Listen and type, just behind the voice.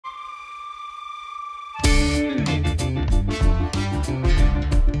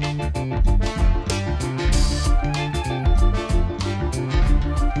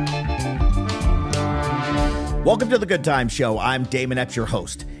Welcome to the Good Times Show. I'm Damon Epps, your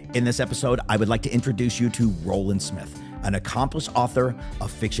host. In this episode, I would like to introduce you to Roland Smith, an accomplished author of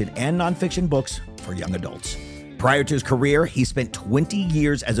fiction and nonfiction books for young adults. Prior to his career, he spent 20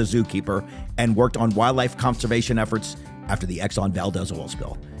 years as a zookeeper and worked on wildlife conservation efforts after the Exxon Valdez oil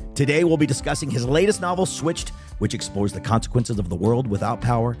spill. Today, we'll be discussing his latest novel, Switched, which explores the consequences of the world without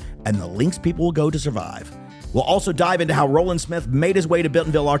power and the lengths people will go to survive. We'll also dive into how Roland Smith made his way to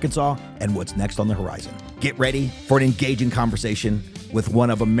Bentonville, Arkansas, and what's next on the horizon. Get ready for an engaging conversation with one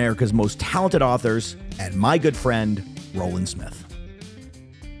of America's most talented authors and my good friend, Roland Smith.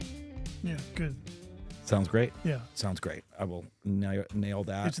 Yeah, good. Sounds great? Yeah. Sounds great. I will nail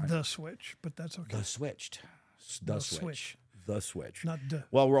that. It's The Switch, but that's okay. The Switched. The Switch. The Switch. Not the.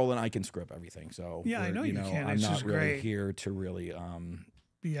 Well, Roland, I can script everything, so Yeah, I know you can. I'm It's not just really great. here to really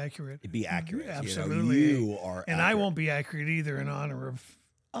Be accurate. be accurate. Absolutely. You are And accurate. I won't be accurate either in honor of.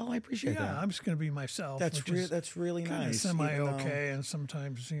 Oh, I appreciate Yeah, that. I'm just going to be myself. That's really kind of nice. semi-okay and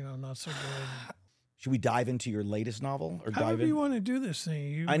sometimes, not so good. Should we dive into your latest novel or However dive in? you want to do this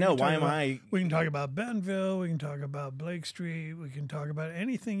thing. I know. Why am I? We can talk about Bentonville. We can talk about Blake Street. We can talk about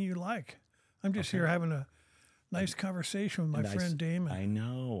anything you like. I'm just here having a nice conversation with my friend Damon. I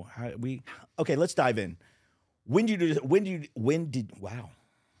know. Okay, let's dive in. When did wow.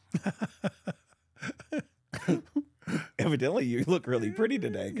 Evidently, you look really pretty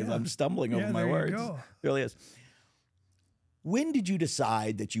today because I'm stumbling over my words. Go. It really is. When did you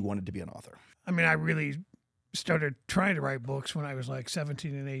decide that you wanted to be an author? I mean, I really started trying to write books when I was like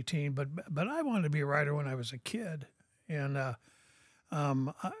 17 and 18, but I wanted to be a writer when I was a kid. And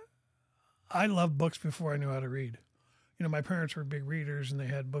I loved books before I knew how to read. My parents were big readers and they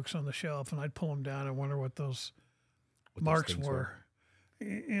had books on the shelf and I'd pull them down and wonder what those marks were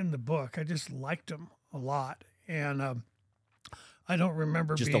in the book. I just liked them a lot. And I don't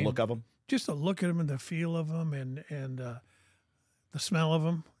remember Just the look of them? Just the look at them and the feel of them and the smell of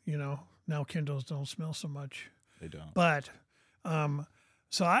them. Now Kindles don't smell so much. They don't. But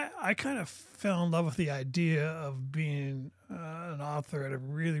so I kind of fell in love with the idea of being an author at a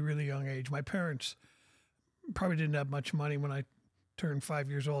really, really young age. My parents probably didn't have much money when I turned 5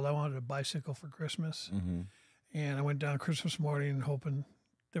 years old. I wanted a bicycle for Christmas. Mm-hmm. And I went down Christmas morning hoping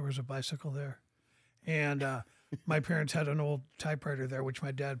there was a bicycle there. And my parents had an old typewriter there, which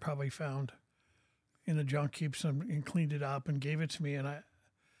my dad probably found in the junk heap and cleaned it up and gave it to me. And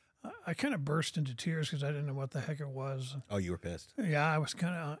I kind of burst into tears because I didn't know what the heck it was. Oh, you were pissed. Yeah, I was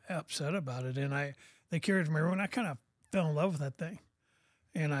kind of upset about it. And they carried it to my room, and I kind of fell in love with that thing.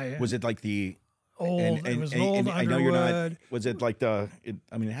 And was it like the old? It was an old Underwood. I know you're not. Was it like it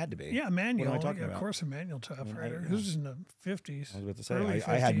had to be. Yeah, manual. What am I talking about? Of course, a manual typewriter. This was in the 50s. I was about to say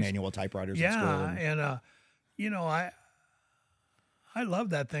I had manual typewriters in school. Yeah, and I love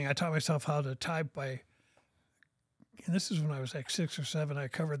that thing. I taught myself how to type by. And this is when I was like 6 or 7. I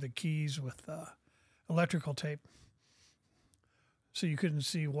covered the keys with electrical tape, so you couldn't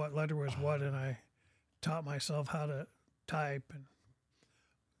see what letter was what. And I taught myself how to type. And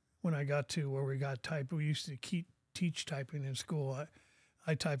when I got to where we got type, we used to teach typing in school.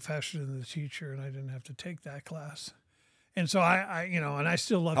 I typed faster than the teacher, and I didn't have to take that class. And so and I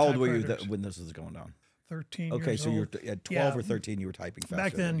still love. How old were you typewriters. when this was going on? 13. Okay, years so old. you're at 12 or 13. You were typing faster.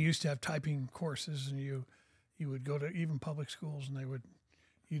 Back then, you used to have typing courses, and you would go to even public schools, and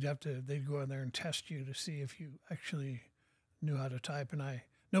they'd go in there and test you to see if you actually knew how to type. And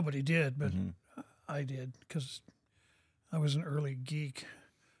nobody did, but I did because I was an early geek,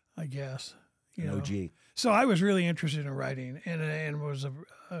 I guess. OG. So I was really interested in writing, and was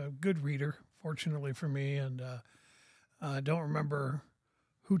a good reader, fortunately for me. And I don't remember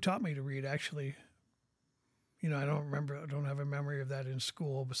who taught me to read, actually. I don't remember. I don't have a memory of that in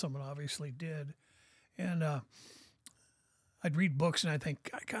school, but someone obviously did. And I'd read books, and I'd think,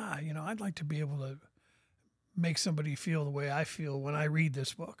 God, I'd like to be able to make somebody feel the way I feel when I read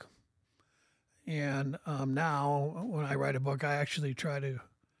this book. And now, when I write a book, I actually try to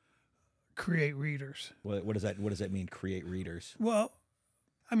create readers. What does that mean? Create readers? Well,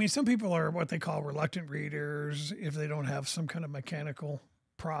 I mean, some people are what they call reluctant readers if they don't have some kind of mechanical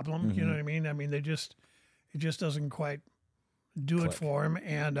problem. Mm-hmm. You know what I mean? I mean, it just doesn't quite do it for them.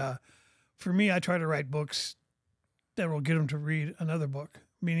 And for me, I try to write books that will get them to read another book,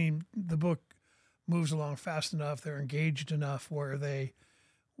 meaning the book moves along fast enough, they're engaged enough where they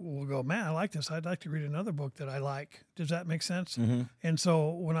will go, man, I like this. I'd like to read another book that I like. Does that make sense? Mm-hmm. And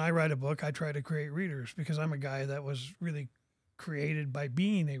so when I write a book, I try to create readers because I'm a guy that was really created by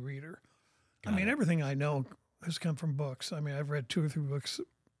being a reader. I mean, everything I know has come from books. I mean, I've read 2 or 3 books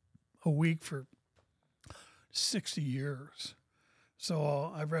a week for 60 years.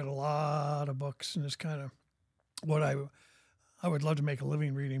 So I've read a lot of books and just kind of what I would love to make a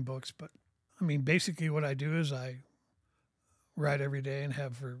living reading books, but I mean, basically what I do is I write every day and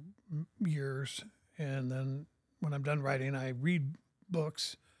have for years. And then when I'm done writing, I read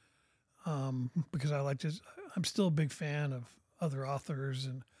books because I'm still a big fan of other authors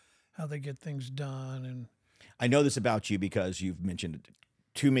and how they get things done. And I know this about you because you've mentioned it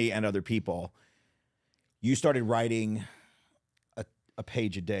to me and other people. You started writing a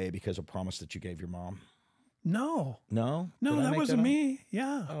page a day because of a promise that you gave your mom. No, Did I that make wasn't up? me.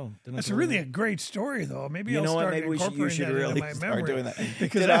 Yeah. Oh, That's really a great story, though. Maybe You I'll know what? start Maybe you incorporating should that into really my start memory. doing that.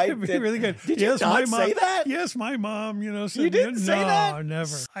 Because Did that I- would be did- really good. did you Yes, not my mom, say that? Yes, my mom, said, You didn't say that? No,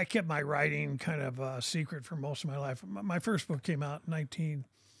 never. I kept my writing kind of secret for most of my life. My first book came out in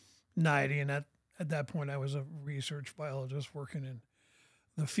 1990, and at that point, I was a research biologist working in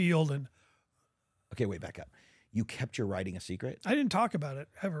the field, and Okay, wait, back up. You kept your writing a secret? I didn't talk about it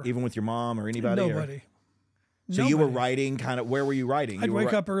ever. Even with your mom or anybody? or- Nobody. So you were Nobody. writing where were you writing? I'd You were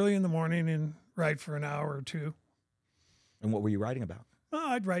wake up early in the morning and write for an hour or two. And what were you writing about?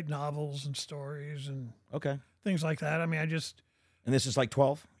 I'd write novels and stories and Okay. things like that. I mean, And this is like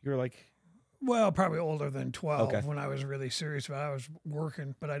 12? You were like, probably older than 12 Okay. when I was really serious about it. I was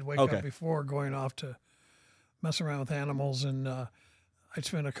working, but I'd wake Okay. up before going off to mess around with animals, and I'd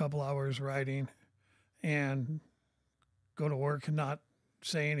spend a couple hours writing and go to work and not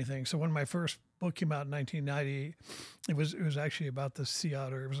say anything. So when my first book came out in 1990, it was actually about the Sea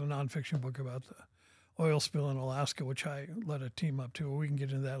Otter. It was a nonfiction book about the oil spill in Alaska, which I led a team up to. We can get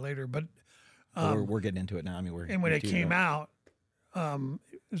into that later. But we're getting into it now. I mean, and when it came out, it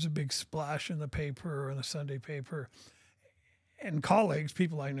was a big splash in the paper, in the Sunday paper. And colleagues,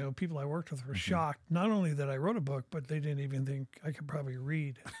 people I know, people I worked with were shocked, not only that I wrote a book, but they didn't even think I could probably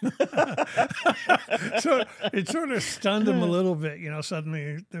read. So it sort of stunned them a little bit.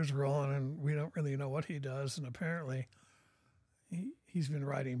 Suddenly there's Roland, and we don't really know what he does. And apparently he's been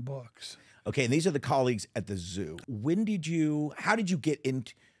writing books. Okay, and these are the colleagues at the zoo. How did you get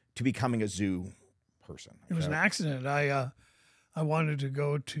into becoming a zoo person? It was an accident. I wanted to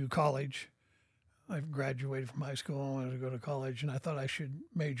go to college. I graduated from high school. I wanted to go to college, and I thought I should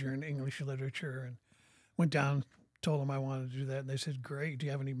major in English literature. And went down, told them I wanted to do that, and they said, "Great. Do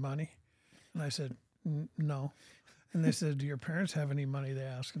you have any money?" And I said, "No." And they said, "Do your parents have any money?" They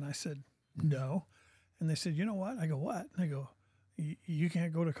asked, and I said, "No." And they said, "You know what?" I go, "What?" And they go, "You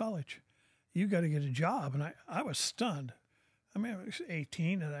can't go to college. You got to get a job." And I was stunned. I mean, I was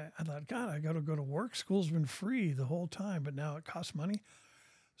 18, and I thought, God, I got to go to work. School's been free the whole time, but now it costs money.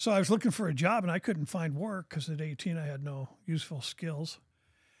 So I was looking for a job, and I couldn't find work because at 18 I had no useful skills.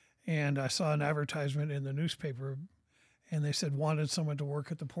 And I saw an advertisement in the newspaper, and they said wanted someone to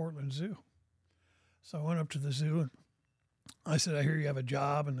work at the Portland Zoo. So I went up to the zoo, and I said, "I hear you have a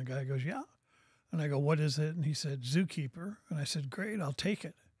job." And the guy goes, "Yeah." And I go, "What is it?" And he said, "Zookeeper." And I said, "Great, I'll take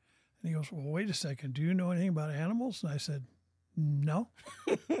it." And he goes, "Well, wait a second. Do you know anything about animals?" And I said, "No."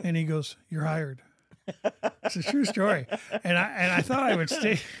 And he goes, "You're hired." It's a true story. And I thought I would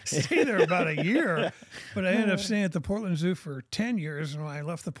stay there about a year, but I ended up staying at the Portland Zoo for 10 years. And when I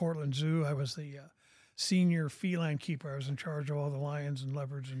left the Portland Zoo, I was the senior feline keeper. I was in charge of all the lions and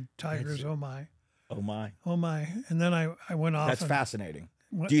leopards and tigers. Oh my. Oh my. Oh my. And then I went off. That's fascinating.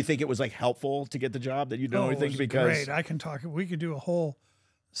 Do you think it was like helpful to get the job that you know anything? It was Because great. I can talk. We could do a whole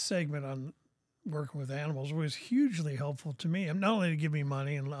segment on working with animals. It was hugely helpful to me. Not only to give me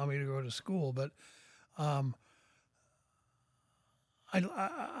money and allow me to go to school, but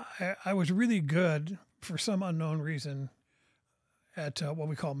I was really good for some unknown reason at what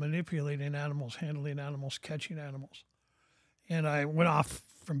we call manipulating animals, handling animals, catching animals. And I went off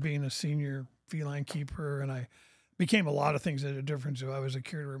from being a senior feline keeper, and I became a lot of things at a different zoo. I was a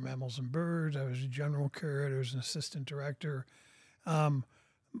curator of mammals and birds. I was a general curator. I was an assistant director.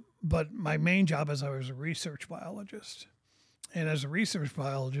 But my main job is I was a research biologist. And as a research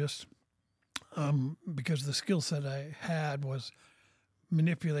biologist, because the skill set I had was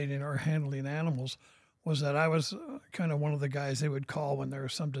manipulating or handling animals, was that I was kind of one of the guys they would call when there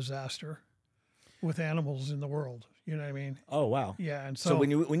was some disaster with animals in the world. You know what I mean? Oh, wow. Yeah. And So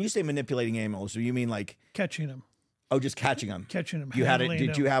when you say manipulating animals, do you mean like catching them, just catching them? catching them. You had it. handling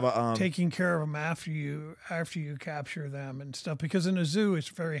Did them, you have a taking care of them after you capture them and stuff? Because in a zoo, it's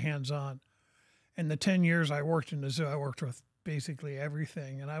very hands-on. In the 10 years I worked in the zoo, I worked with basically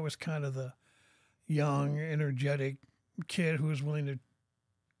everything, and I was kind of the young, energetic kid who was willing to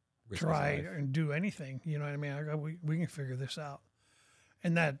try and do anything. You know what I mean? I go, we can figure this out.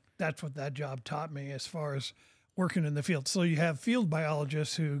 And that's what that job taught me as far as working in the field. So you have field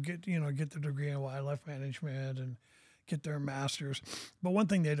biologists who get the degree in wildlife management and get their masters. But one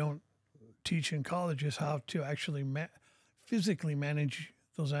thing they don't teach in college is how to actually physically manage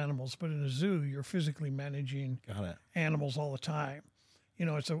those animals. But in a zoo, you're physically managing animals all the time. You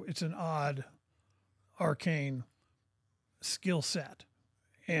know, it's an odd, arcane skill set.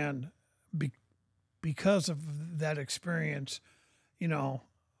 And because of that experience, you know,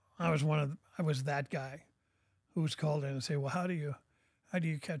 I was that guy who was called in and say, well, how do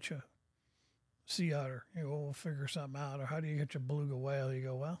you catch a sea otter? You go, well, we'll figure something out. Or how do you catch a beluga whale? You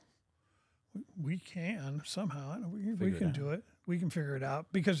go, well, we can somehow. We can do it. We can figure it out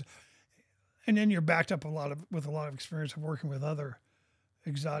and then you're backed up with a lot of experience of working with other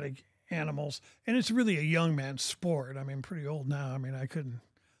exotic animals. And it's really a young man's sport. I mean, pretty old now. I mean,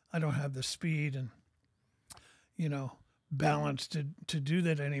 I don't have the speed and, you know, balance to do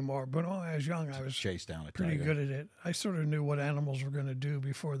that anymore. But when I was young, I was chase down a pretty tiger. good at it. I sort of knew what animals were going to do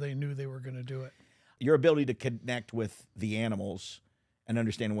before they knew they were going to do it. Your ability to connect with the animals and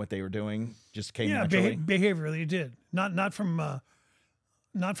understanding what they were doing just came naturally. Behaviorally, it did. Not from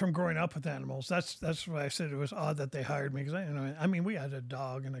growing up with animals. That's why I said it was odd that they hired me, because I mean, we had a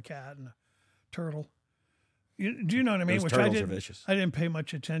dog and a cat and a turtle. Do you know what I mean? Those Which turtles are vicious. I didn't pay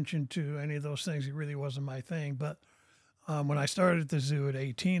much attention to any of those things. It really wasn't my thing. But when I started at the zoo at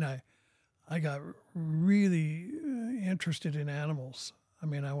 18, I got really interested in animals. I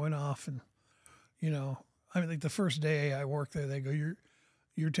mean, I went off and, you know, I mean, like the first day I worked there, they go,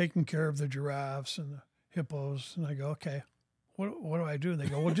 you're taking care of the giraffes and the hippos. And I go, okay, what do I do? And they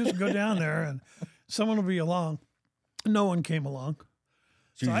go, well, just go down there and someone will be along. No one came along.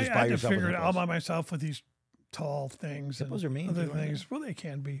 So I had to figure it out all by myself with these tall things. Hippos are mean. Other things. Well, they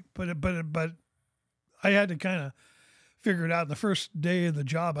can be. But I had to kind of figure it out. And the first day of the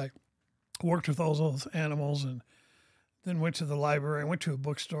job, I worked with all those animals and then went to the library. I went to a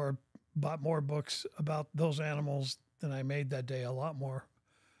bookstore, bought more books about those animals than I made that day, a lot more.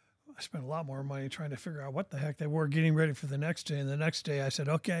 I spent a lot more money trying to figure out what the heck they were, getting ready for the next day. And the next day I said,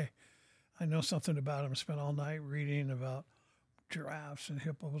 okay, I know something about them. I spent all night reading about giraffes and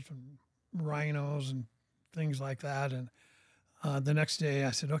hippos and rhinos and things like that. And the next day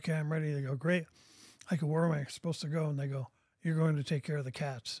I said, okay, I'm ready. They go, great. I go, where am I supposed to go? And they go, you're going to take care of the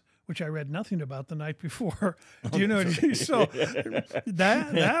cats, which I read nothing about the night before. Do you know what I mean? So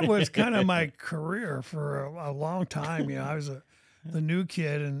that was kind of my career for a long time. You know, I was the new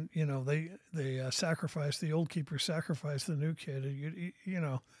kid, and, you know, they sacrificed, the old keepers sacrificed the new kid. You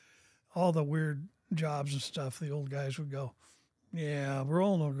know, all the weird jobs and stuff, the old guys would go, yeah,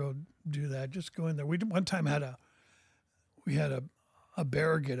 Roland will go do that. Just go in there. We one time had a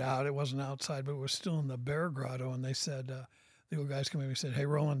bear get out. It wasn't outside, but it was still in the bear grotto. And they said, the old guys came in and said, hey,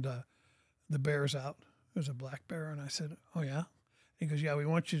 Roland, the bear's out. It was a black bear. And I said, oh, yeah? He goes, yeah, we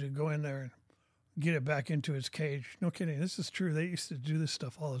want you to go in there and get it back into its cage. No kidding. This is true. They used to do this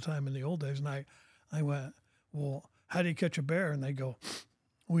stuff all the time in the old days. And I went, well, how do you catch a bear? And they go,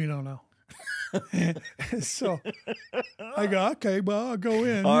 we don't know. So I go, okay, well, I'll go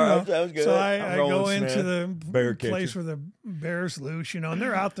in. All right, that was good. So I go into the bear place where the bear's loose, you know, and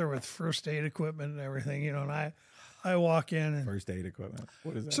they're out there with first aid equipment and everything, you know, and I walk in and first aid equipment.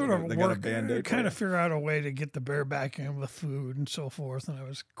 What is that? Sort of work, kind of figure out a way to get the bear back in with food and so forth. And I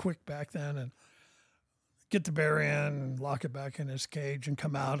was quick back then and get the bear in and lock it back in its cage and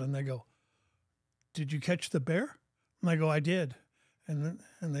come out. And they go, did you catch the bear? And I go, I did. And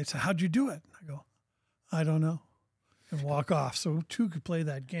they say, how'd you do it? I go, I don't know, and walk off. So two could play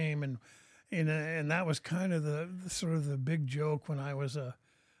that game, and that was kind of the sort of the big joke when I was a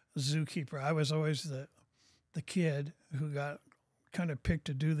zookeeper. I was always the kid who got kind of picked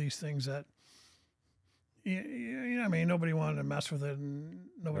to do these things that, you know, I mean, nobody wanted to mess with it, and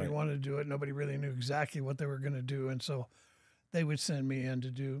nobody wanted to do it. Nobody really knew exactly what they were going to do, and so they would send me in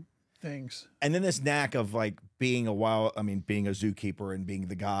to do things. And then this knack of like being a zookeeper and being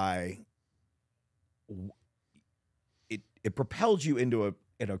the guy, it propels you into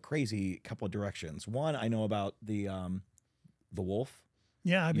a crazy couple of directions. One, I know about the wolf.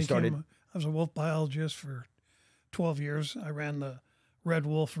 Yeah, I was a wolf biologist for 12 years. I ran the Red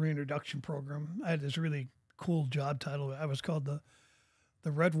Wolf Reintroduction Program. I had this really cool job title. I was called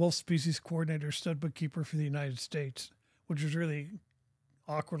the Red Wolf Species Coordinator Stud Bookkeeper for the United States, which was really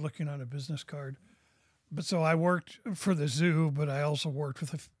awkward looking on a business card. But so I worked for the zoo, but I also worked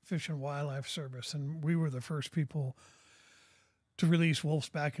with the Fish and Wildlife Service, and we were the first people to release wolves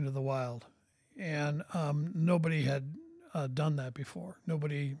back into the wild. And nobody had done that before.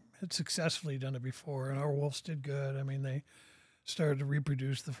 Nobody had successfully done it before, and our wolves did good. I mean, they started to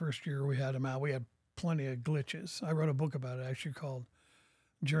reproduce the first year we had them out. We had plenty of glitches. I wrote a book about it actually called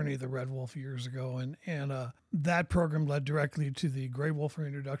Journey of the Red Wolf years ago, and that program led directly to the Gray Wolf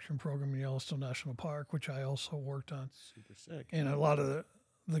Reintroduction Program in Yellowstone National Park, which I also worked on. Super sick. And a lot of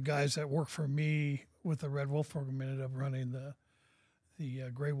the guys that work for me with the Red Wolf program ended up running the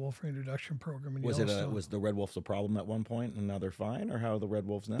Gray Wolf Reintroduction Program in Yellowstone. Was the red wolves a problem at one point, and now they're fine, or how are the red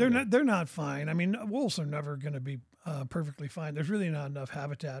wolves now? They're not fine. I mean, wolves are never going to be perfectly fine. There's really not enough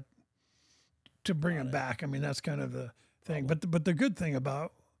habitat to bring them back. I mean, that's kind of the thing. But the good thing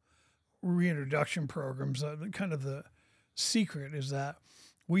about reintroduction programs, kind of the secret, is that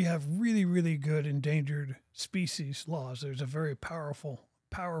we have really, really good endangered species laws. There's a very powerful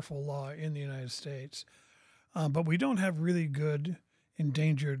law in the United States, but we don't have really good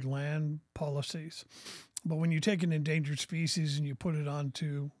endangered land policies. But when you take an endangered species and you put it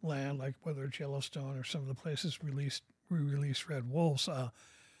onto land, like whether it's Yellowstone or some of the places we release red wolves,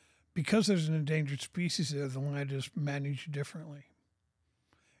 because there's an endangered species there, the land is managed differently.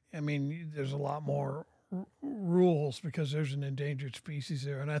 I mean, there's a lot more rules because there's an endangered species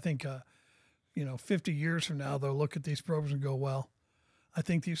there. And I think, 50 years from now, they'll look at these programs and go, well, I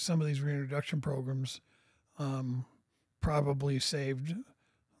think some of these reintroduction programs probably saved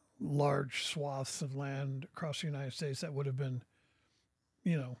large swaths of land across the United States that would have been,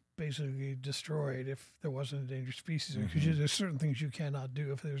 basically destroyed if there wasn't an endangered species there. Because there's certain things you cannot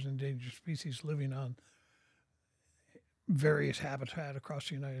do if there's an endangered species living on various habitat across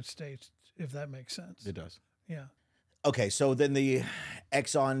the United States, if that makes sense. It does. Yeah. Okay, so then the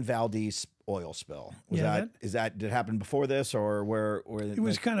Exxon Valdez oil spill, did it happen before this, or where it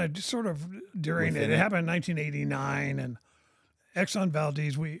was kind of sort of during it? It happened in 1989, and Exxon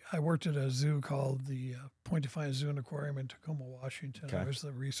Valdez, I worked at a zoo called the Point Defiance Zoo and Aquarium in Tacoma, Washington. Okay. I was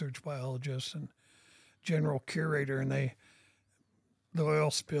the research biologist and general curator, and the oil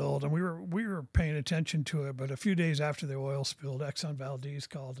spilled, and we were paying attention to it. But a few days after the oil spilled, Exxon Valdez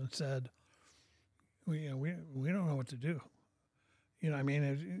called and said, we don't know what to do. I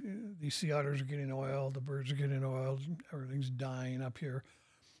mean, these sea otters are getting oiled, the birds are getting oiled, everything's dying up here.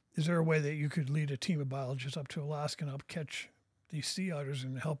 Is there a way that you could lead a team of biologists up to Alaska and help catch these sea otters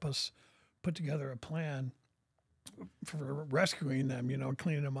and help us put together a plan for rescuing them,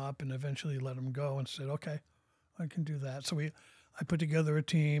 cleaning them up and eventually let them go? And said, okay, I can do that. So I put together a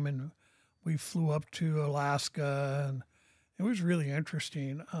team and we flew up to Alaska, and it was really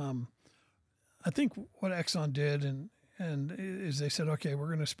interesting. I think what Exxon did and is they said, okay, we're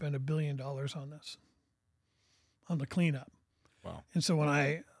going to spend $1 billion on this, on the cleanup. Wow. And so when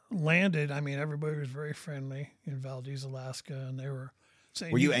I landed, I mean, everybody was very friendly in Valdez, Alaska, and they were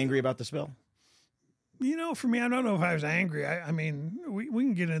saying, were you angry about the spill? For me, I don't know if I was angry. I mean, we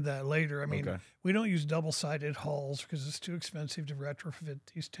can get into that later. I mean, okay. We don't use double-sided hulls because it's too expensive to retrofit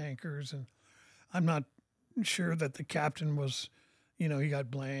these tankers. And I'm not sure that the captain was, he got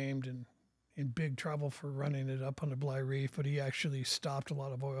blamed and in big trouble for running it up on the Bly Reef, but he actually stopped a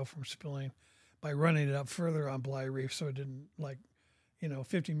lot of oil from spilling by running it up further on Bly Reef, so it didn't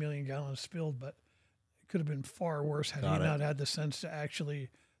 50 million gallons spilled, but it could have been far worse had he not had the sense to actually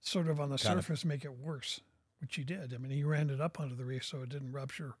sort of on the surface make it worse, which he did. I mean, he ran it up onto the reef so it didn't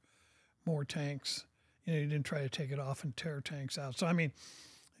rupture more tanks. He didn't try to take it off and tear tanks out. So, I mean,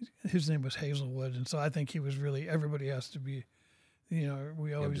 his name was Hazelwood, and so I think he was really, everybody has to be,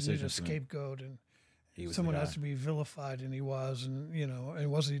 we always need a scapegoat, and someone has to be vilified, and he was, and,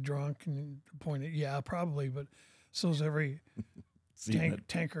 and was he drunk? And pointed, yeah, probably, but so's every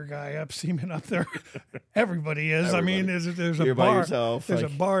tanker guy up, seaman up there. Everybody is. Everybody. I mean, there's a bar. Yourself, there's a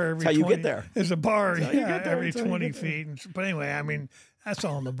bar every. That's how 20, you get there. There's a bar, every 20 feet. But anyway, I mean, that's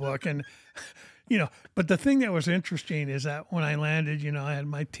all in the book, and But the thing that was interesting is that when I landed, I had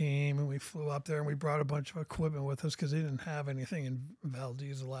my team, and we flew up there, and we brought a bunch of equipment with us because they didn't have anything in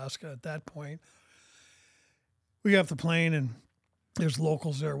Valdez, Alaska at that point. We got off the plane, and there's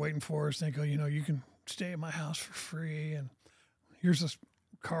locals there waiting for us. They go, you can stay at my house for free, and here's this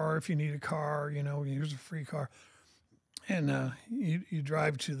car if you need a car, here's a free car. And you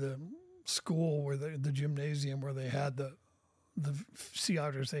drive to the school where the gymnasium where they had the sea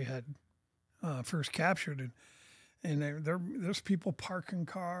otters they had first captured. And there's people parking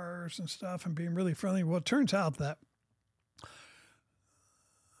cars and stuff and being really friendly. Well, it turns out that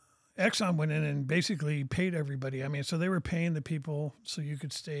Exxon went in and basically paid everybody. I mean, so they were paying the people so you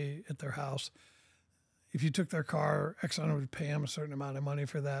could stay at their house. If you took their car, Exxon would pay them a certain amount of money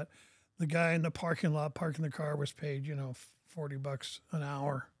for that. The guy in the parking lot parking the car was paid, $40 an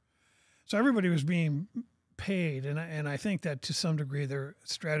hour. So everybody was being paid. And I think that to some degree their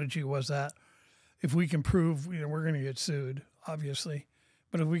strategy was that if we can prove, we're going to get sued, obviously.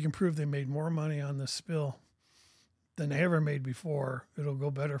 But if we can prove they made more money on this spill than they ever made before, it'll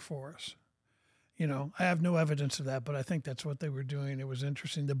go better for us. You know, I have no evidence of that, but I think that's what they were doing. It was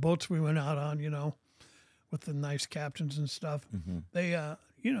interesting. The boats we went out on, you know, with the nice captains and stuff, they,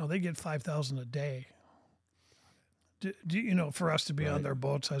 you know, they get 5,000 a day. You know, for us to be on their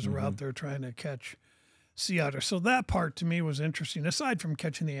boats as we're out there trying to catch sea otters. So that part to me was interesting, aside from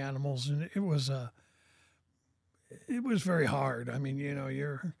catching the animals. And it was very hard. I mean, you know,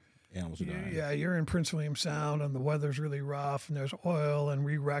 Animals are dying. yeah, you're in Prince William Sound and the weather's really rough and there's oil, and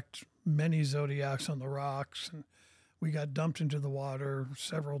we wrecked many Zodiacs on the rocks, and we got dumped into the water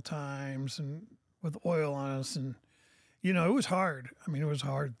several times and with oil on us. And, you know, it was hard. I mean, it was a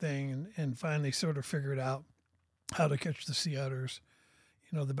hard thing, and finally sort of figured out how to catch the sea otters,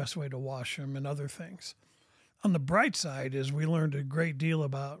 you know, the best way to wash them and other things. On the bright side is we learned a great deal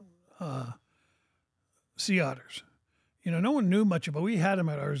about sea otters. You know, no one knew much about. We had them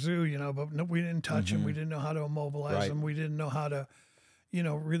at our zoo, you know, but we didn't touch them. We didn't know how to immobilize them. We didn't know how to, you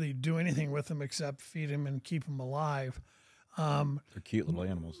know, really do anything with them except feed them and keep them alive. They're cute little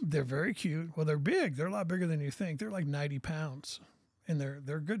animals. They're very cute. Well, they're big. They're a lot bigger than you think. They're like 90 pounds, and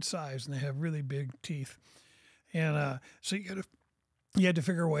they're good size, and they have really big teeth. And so you had to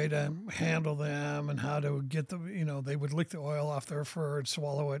figure a way to handle them and how to get them. You know, they would lick the oil off their fur and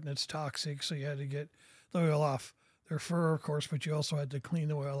swallow it, and it's toxic. So you had to get the oil off their fur, of course, but you also had to clean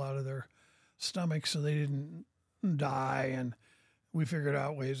the oil out of their stomach so they didn't die. And we figured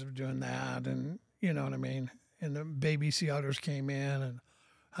out ways of doing that, and you know what I mean. And the baby sea otters came in, and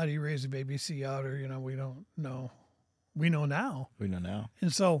how do you raise a baby sea otter? You know, we don't know. We know now. We know now.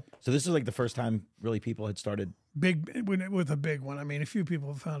 And so this is like the first time really people had started with a big one. I mean, a few people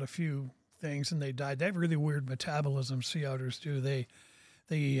have found a few things and they died. They have really weird metabolism. Sea otters do. They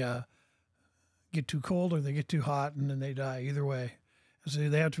get too cold or they get too hot, and then they die either way. So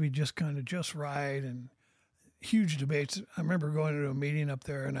they have to be just right, and huge debates. I remember going to a meeting up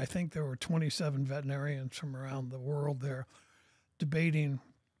there, and I think there were 27 veterinarians from around the world there debating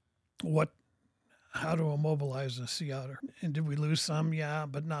how to immobilize a sea otter. And did we lose some? Yeah,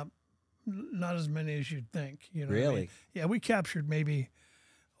 but not as many as you'd think. You know, really? What I mean? Yeah, we captured maybe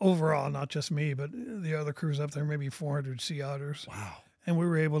overall, not just me, but the other crews up there, maybe 400 sea otters. Wow! And we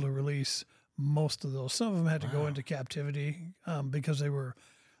were able to release most of those. Some of them had to go into captivity because they were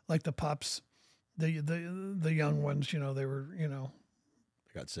like the pups, the young ones. You know, they were, you know,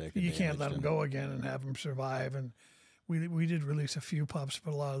 they got sick. You can't let them go again and have them survive. And we did release a few pups,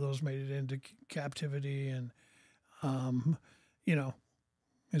 but a lot of those made it into captivity. And, you know,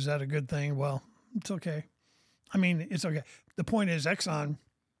 is that a good thing? Well, it's okay. I mean, it's okay. The point is Exxon,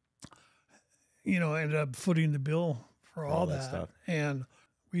 you know, ended up footing the bill for all that stuff. And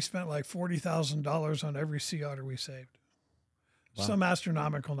we spent like $40,000 on every sea otter we saved. Wow. Some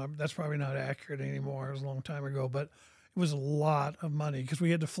astronomical number. That's probably not accurate anymore. It was a long time ago, but it was a lot of money because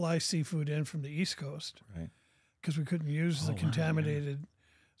we had to fly seafood in from the East Coast. Right. Because we couldn't use the contaminated,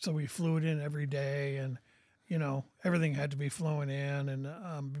 so we flew it in every day, and you know everything had to be flowing in,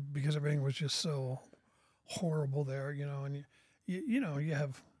 and because everything was just so horrible there, you know, and you know you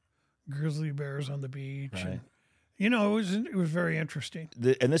have grizzly bears on the beach, right. And you know it was very interesting.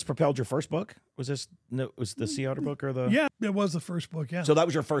 And this propelled your first book? Was the Sea Otter book or the? Yeah, it was the first book. Yeah. So that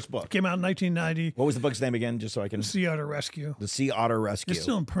was your first book. It came out in 1990. What was the book's name again? Just so I can. Sea Otter Rescue. The Sea Otter Rescue. It's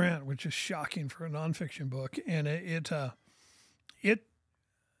still in print, which is shocking for a nonfiction book, and it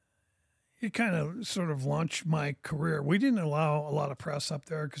kind of sort of launched my career. We didn't allow a lot of press up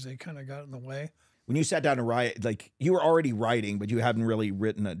there because they kind of got in the way. When you sat down to write, like you were already writing, but you hadn't really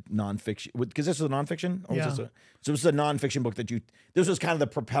written a nonfiction, because this was a nonfiction. Or yeah. So this was a nonfiction book that this was kind of the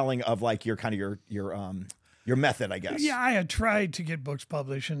propelling of like your method, I guess. Yeah, I had tried to get books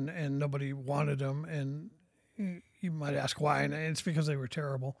published and nobody wanted them. And you might ask why. And it's because they were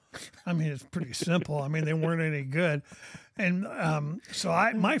terrible. I mean, it's pretty simple. I mean, they weren't any good. And so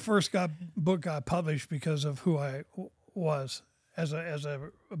my first book got published because of who I was as a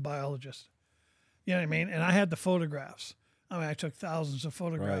biologist. You know what I mean? And I had the photographs. I mean, I took thousands of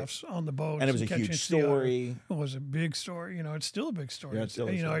photographs on the boats. And it was a huge story. It was a big story. You know, it's still a big story. Yeah, it's still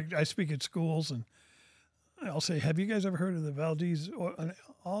a story. I speak at schools, and I'll say, have you guys ever heard of the Valdez? And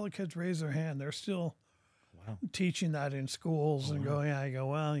all the kids raise their hand. They're still teaching that in schools and going, I go,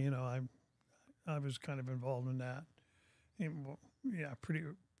 well, you know, I was kind of involved in that. Yeah,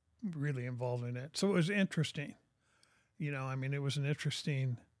 really involved in it. So it was interesting. You know, I mean, it was an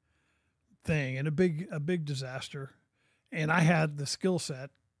interesting thing and a big disaster. And I had the skill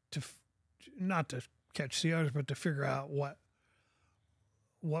set to not to catch sea otters, but to figure out what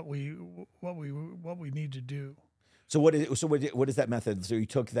we need to do. So what is that method? So you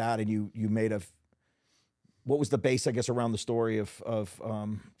took that and you made what was the base, I guess, around the story of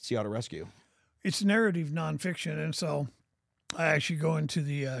Sea Otter Rescue? It's narrative nonfiction, and so I actually go into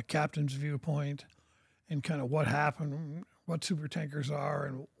the captain's viewpoint and kind of what happened, what super tankers are,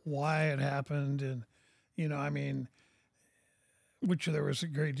 and why it happened, and which there was a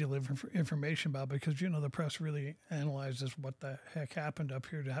great deal of information about because the press really analyzes what the heck happened up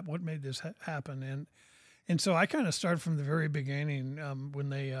here, what made this happen, and so I kind of start from the very beginning when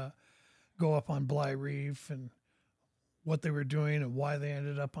they go up on Bly Reef and what they were doing and why they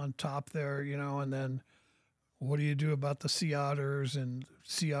ended up on top there, and then what do you do about the sea otters and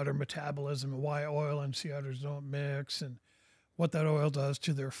sea otter metabolism and why oil and sea otters don't mix and what that oil does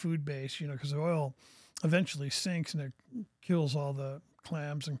to their food base, because the oil eventually sinks and it kills all the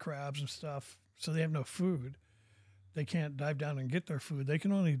clams and crabs and stuff. So they have no food. They can't dive down and get their food. They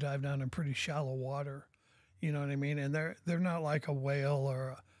can only dive down in pretty shallow water. You know what I mean? And they're not like a whale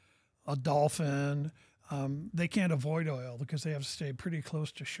or a dolphin. They can't avoid oil because they have to stay pretty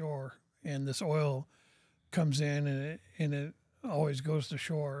close to shore. And this oil comes in and it always goes to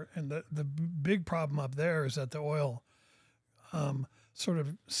shore. And the big problem up there is that the oil sort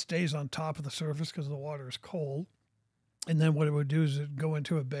of stays on top of the surface because the water is cold. And then what it would do is it'd go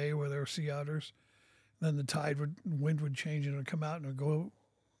into a bay where there are sea otters. Then the wind would change and it would come out and it would go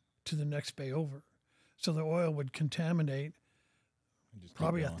to the next bay over. So the oil would contaminate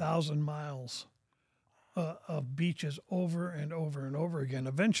probably 1,000 miles of beaches over and over and over again.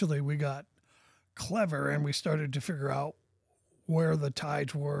 Eventually we got clever and we started to figure out where the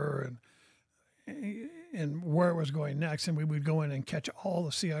tides were and where it was going next. And we would go in and catch all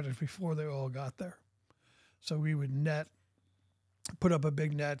the sea otters before they all got there. So we would put up a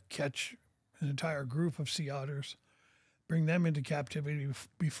big net, catch an entire group of sea otters, bring them into captivity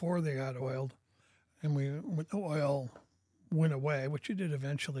before they got oiled. And when the oil went away, which it did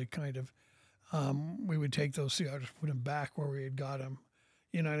eventually kind of, we would take those sea otters, put them back where we had got them.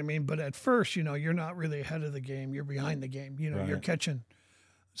 You know what I mean? But at first, you're not really ahead of the game. You're behind the game. Right. You're catching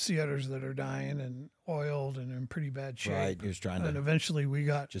sea otters that are dying and oiled and in pretty bad shape. Right. You're just trying to. And eventually we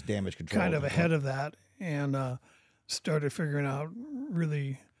got just damage control. Kind of ahead of that and started figuring out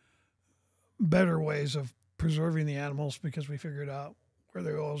really better ways of preserving the animals because we figured out where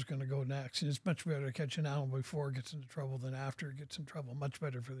the oil is going to go next. And it's much better to catch an animal before it gets into trouble than after it gets in trouble. Much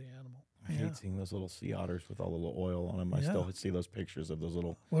better for the animal. I hate seeing those little sea otters with all the little oil on them. I still see those pictures of those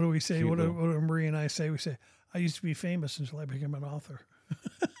little. What do we say? What do Marie and I say? We say, I used to be famous until I became an author.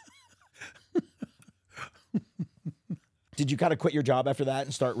 Did you kind of quit your job after that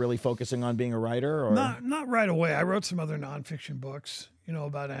and start really focusing on being a writer? Or not right away. I wrote some other nonfiction books,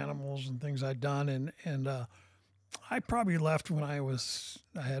 about animals and things I'd done, and I probably left when I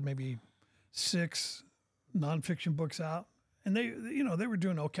had maybe 6 nonfiction books out, and they were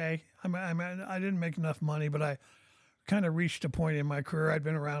doing okay. I mean, I didn't make enough money, but I kind of reached a point in my career. I'd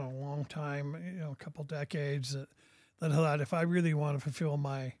been around a long time, a couple decades, that I thought if I really want to fulfill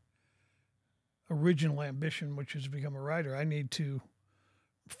my original ambition, which is to become a writer, I need to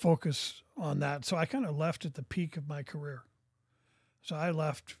focus on that. So I kind of left at the peak of my career. So I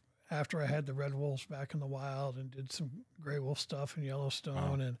left after I had the red wolves back in the wild and did some gray wolf stuff in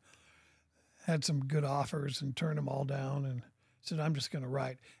Yellowstone and had some good offers and turned them all down and said, I'm just going to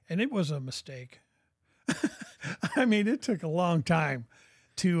write. And it was a mistake. I mean, it took a long time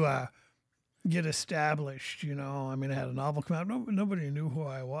to get established, I mean, I had a novel come out. Nobody knew who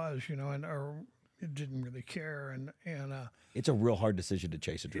I was, or it didn't really care. And it's a real hard decision to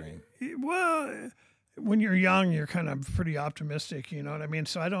chase a dream. Well, when you're young, you're kind of pretty optimistic, you know what I mean?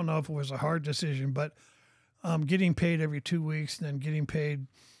 So I don't know if it was a hard decision, but getting paid every 2 weeks and then getting paid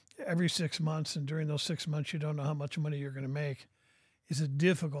every 6 months, and during those 6 months, you don't know how much money you're going to make, is a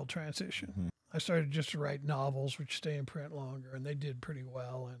difficult transition. Mm-hmm. I started just to write novels, which stay in print longer, and they did pretty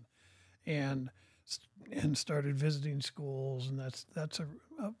well, and started visiting schools, and that's a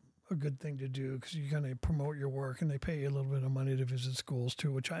good thing to do because you kind of promote your work, and they pay you a little bit of money to visit schools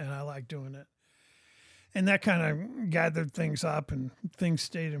too, and I like doing it. And that kind of gathered things up, and things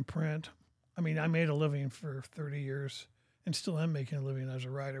stayed in print. I mean, I made a living for 30 years and still am making a living as a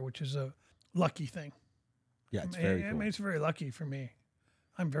writer, which is a lucky thing. Yeah, it's very cool. I mean, it's very lucky for me.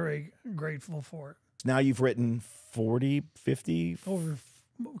 I'm very grateful for it. Now you've written 40, 50? Over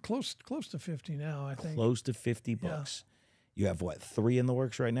close to 50 now, I think. Close to 50 books. Yeah. You have, what, 3 in the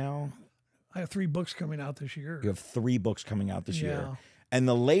works right now? I have 3 books coming out this year. You have 3 books coming out this year. And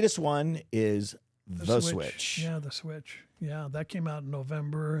the latest one is The Switch. Yeah, The Switch. Yeah, that came out in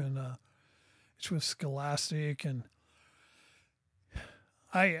November, and it's with Scholastic. And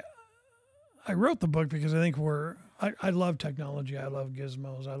I wrote the book because I think I love technology. I love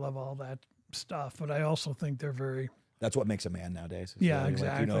gizmos. I love all that stuff, but I also think they're very. That's what makes a man nowadays. Yeah, Like,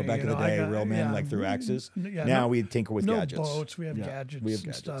 exactly. back in the day, real men like threw axes. Yeah, now we tinker with gadgets. No boats. We have gadgets we have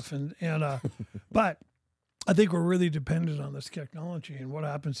and gadgets. stuff. But I think we're really dependent on this technology. And what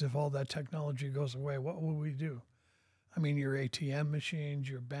happens if all that technology goes away? What will we do? I mean, your ATM machines,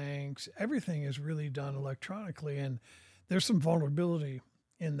 your banks, everything is really done electronically, and there's some vulnerability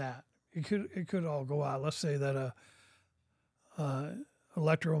in that. It could all go out. Let's say that a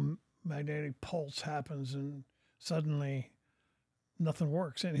electromagnetic pulse happens and suddenly nothing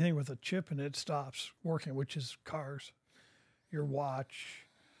works. Anything with a chip in it stops working, which is cars, your watch,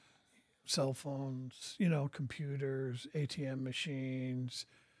 cell phones, computers, ATM machines,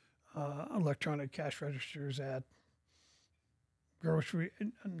 electronic cash registers at grocery.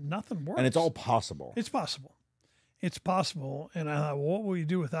 Nothing works. And it's all possible. It's possible. It's possible. And I thought, well, what will you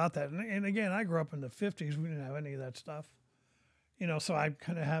do without that? And again, I grew up in the 50s. We didn't have any of that stuff. So I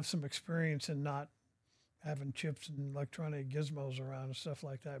kind of have some experience in not having chips and electronic gizmos around and stuff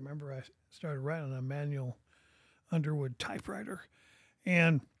like that. I remember I started writing on a manual Underwood typewriter.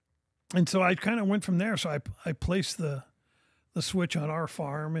 And so I kind of went from there. So I placed the switch on our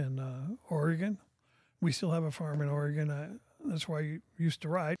farm in Oregon. We still have a farm in Oregon. That's where I used to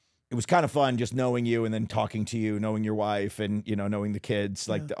write. It was kind of fun just knowing you and then talking to you, knowing your wife and, knowing the kids.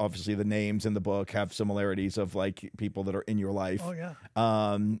 Like, obviously the names in the book have similarities of like people that are in your life. Oh, yeah.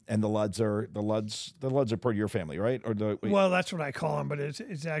 And the Ludds are part of your family, right? Well, that's what I call them, but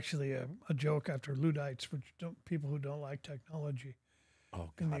it's actually a joke after Luddites, which people who don't like technology. Oh,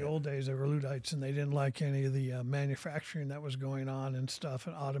 in the old days, they were Luddites, and they didn't like any of the manufacturing that was going on and stuff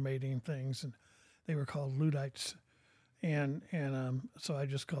and automating things, and they were called Luddites. And so I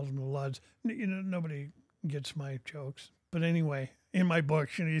just called them the Ludds. Nobody gets my jokes. But anyway, in my book,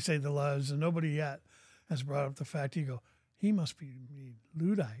 you say the Ludds, and nobody yet has brought up the fact, you go, he must be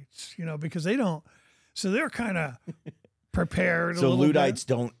Luddites, because they don't. So they're kind of prepared so a little Luddites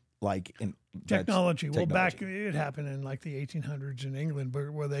bit. Don't like technology. Well, back, it happened in like the 1800s in England,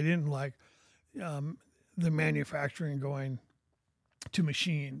 but where they didn't like the manufacturing going to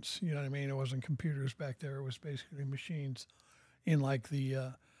machines, you know what I mean? It wasn't computers back there. It was basically machines in like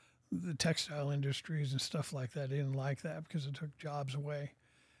the textile industries and stuff like that. They didn't like that because it took jobs away.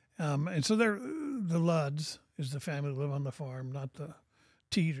 And so the Ludds is the family that live on the farm, not the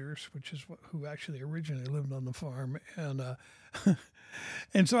Teeters, which is who actually originally lived on the farm. And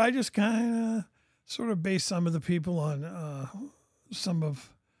and so I just kind of sort of based some of the people on some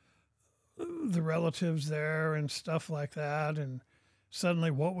of the relatives there and stuff like that. And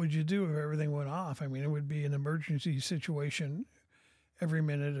suddenly, what would you do if everything went off? I mean, it would be an emergency situation every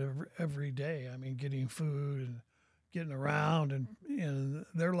minute of every day. I mean, getting food and getting around, and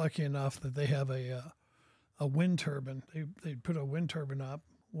they're lucky enough that they have a wind turbine. They put a wind turbine up.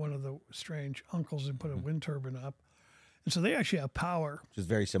 One of the strange uncles had put a wind turbine up, and so they actually have power. Which is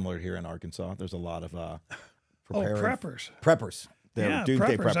very similar here in Arkansas. There's a lot of preppers. Preppers. They're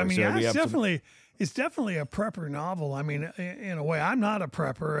doomsday preppers. I mean, so it's definitely a prepper novel. I mean, in a way, I'm not a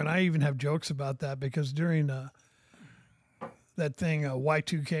prepper, and I even have jokes about that because during that thing,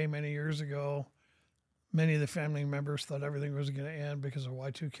 Y2K many years ago, many of the family members thought everything was going to end because of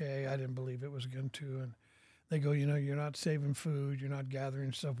Y2K. I didn't believe it was going to, and they go, you're not saving food, you're not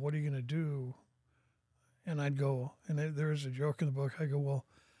gathering stuff. What are you going to do? And I'd go, and there's a joke in the book. I go, well,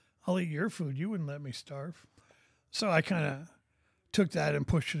 I'll eat your food. You wouldn't let me starve. So I kind of took that and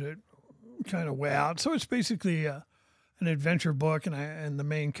pushed it kind of way out. So it's basically an adventure book, and the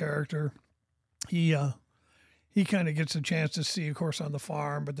main character, he kind of gets a chance to see, of course, on the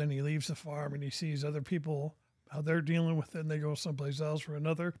farm, but then he leaves the farm and he sees other people, how they're dealing with it, and they go someplace else where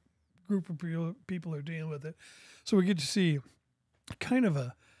another group of people are dealing with it. So we get to see kind of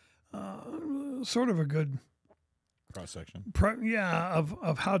a sort of a good cross-section.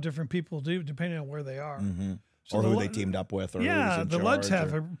 Of how different people do depending on where they are. Mm-hmm. So or who they teamed up with. Or the Ludds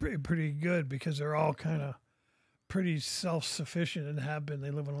have a pretty good because they're all kind of pretty self-sufficient and have been. They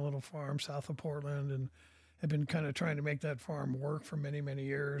live on a little farm south of Portland and have been kind of trying to make that farm work for many, many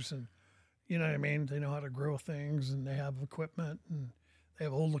years. And you know what I mean? They know how to grow things, and they have equipment, and they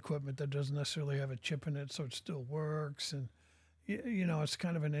have old equipment that doesn't necessarily have a chip in it, so it still works. And it's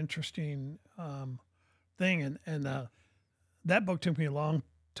kind of an interesting thing. And that book took me a long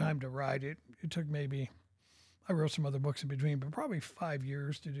time to write. It took maybe, I wrote some other books in between, but probably 5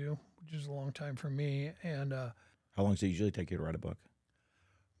 years to do, which is a long time for me. And how long does it usually take you to write a book?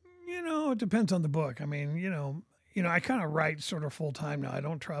 It depends on the book. I mean, I kind of write sort of full time now. I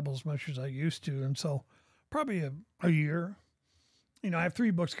don't travel as much as I used to, and so probably a year. I have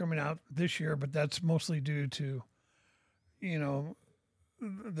 3 books coming out this year, but that's mostly due to,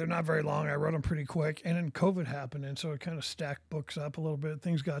 they're not very long. I wrote them pretty quick. And then COVID happened. And so it kind of stacked books up a little bit.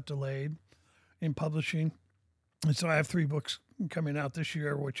 Things got delayed in publishing. And so I have 3 books coming out this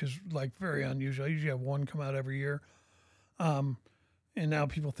year, which is like very unusual. I usually have 1 come out every year. And now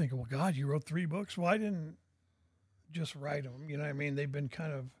people think, well, God, you wrote 3 books. Well, I didn't just write them. You know what I mean? They've been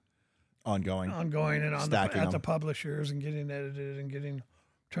kind of ongoing and at the publishers and getting edited and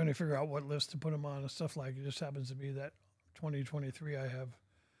trying to figure out what list to put them on and stuff like it. Just happens to be that 2023, I have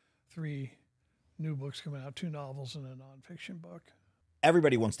 3 new books coming out, 2 novels and a nonfiction book.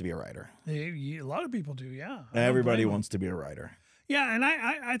 Everybody wants to be a writer. A lot of people do, yeah. Everybody wants to be a writer. Yeah, and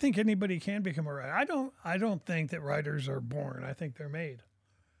I think anybody can become a writer. I don't think that writers are born. I think they're made.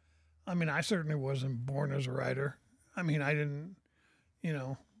 I mean, I certainly wasn't born as a writer. I mean, I didn't,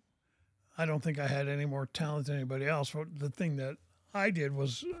 I don't think I had any more talent than anybody else. But the thing that I did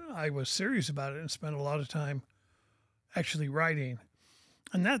was I was serious about it and spent a lot of time actually writing.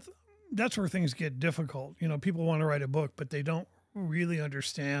 And that's where things get difficult. People want to write a book, but they don't really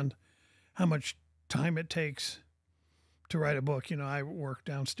understand how much time it takes to write a book. I work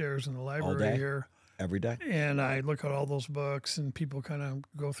downstairs in the library here every day, and I look at all those books and people kind of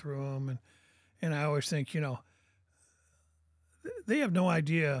go through them. And I always think, they have no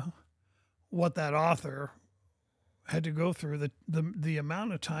idea what that author had to go through, the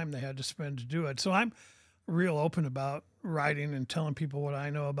amount of time they had to spend to do it. So I'm real open about writing and telling people what I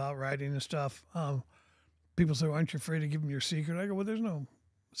know about writing and stuff. People say, well, aren't you afraid to give them your secret? I go, well, there's no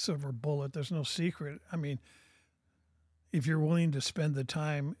silver bullet. There's no secret. I mean, if you're willing to spend the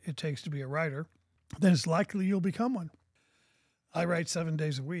time it takes to be a writer, then it's likely you'll become one. I write 7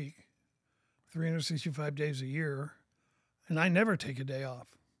 days a week, 365 days a year, and I never take a day off.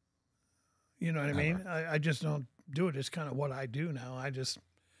 You know what I mean? I just don't do it. It's kind of what I do now. I just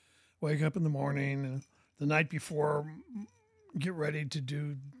wake up in the morning and the night before get ready to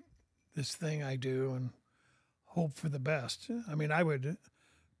do this thing I do and hope for the best. I mean, I would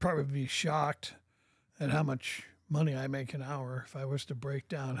probably be shocked at how much money I make an hour if I was to break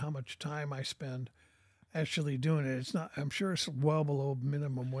down how much time I spend actually doing it. It's not, I'm sure it's well below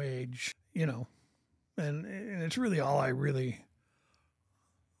minimum wage, and it's really all I really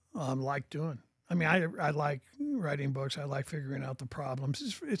like doing. I mean, I like writing books. I like figuring out the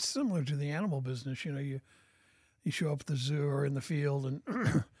problems. It's similar to the animal business. You show up at the zoo or in the field and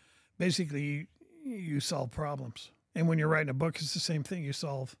basically you solve problems. And when you're writing a book, it's the same thing. You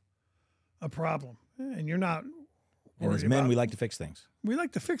solve a problem, and you're not And as men, we like to fix things. We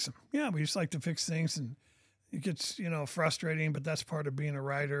like to fix them. Yeah, we just like to fix things, and it gets, frustrating, but that's part of being a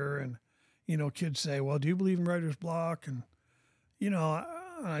writer. And, kids say, well, do you believe in writer's block? And,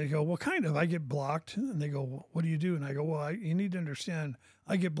 I go, well, kind of. I get blocked. And they go, well, what do you do? And I go, well, you need to understand,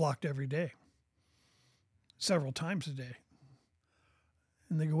 I get blocked every day, several times a day.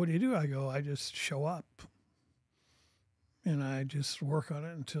 And they go, what do you do? I go, I just show up. And I just work on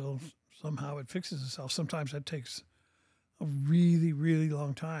it until somehow it fixes itself. Sometimes that takes a really, really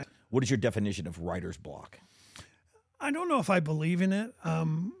long time. What is your definition of writer's block? I don't know if I believe in it.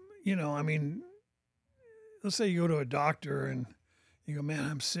 Let's say you go to a doctor and you go, man,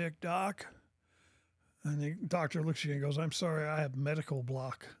 I'm sick, doc. And the doctor looks at you and goes, I'm sorry, I have medical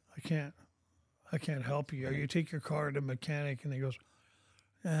block. I can't help you. Or you take your car to a mechanic and he goes,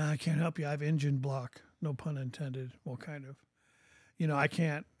 I can't help you. I have engine block. No pun intended. Well, kind of. I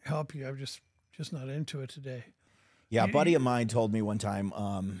can't help you. I'm just not into it today. Yeah, a buddy of mine told me one time,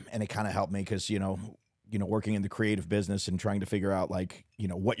 and it kind of helped me because, working in the creative business and trying to figure out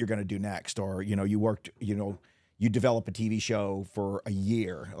what you're going to do next, or, you develop a TV show for a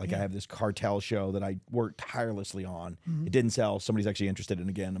year. I have this cartel show that I worked tirelessly on. Mm-hmm. It didn't sell. Somebody's actually interested in it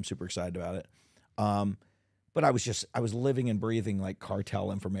again. I'm super excited about it. But I was living and breathing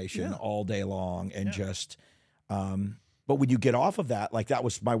cartel information all day long, and but when you get off of that, that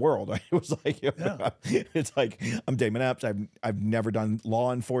was my world. It was it's like, I'm Damon Epps. I've never done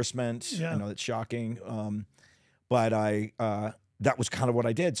law enforcement. Yeah. I know it's shocking. But that was kind of what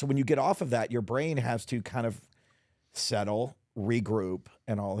I did. So when you get off of that, your brain has to kind of settle, regroup,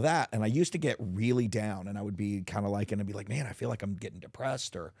 and all of that. And I used to get really down, and I would be kind of and I'd be like, man, I feel like I'm getting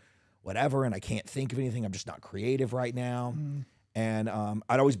depressed or whatever, and I can't think of anything. I'm just not creative right now. Mm. And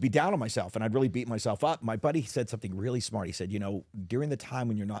I'd always be down on myself, and I'd really beat myself up. My buddy said something really smart. He said, during the time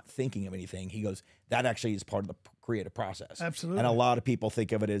when you're not thinking of anything, he goes, that actually is part of the creative process. Absolutely. And a lot of people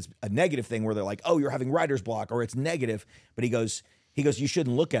think of it as a negative thing where they're like, oh, you're having writer's block, or it's negative. But he goes, you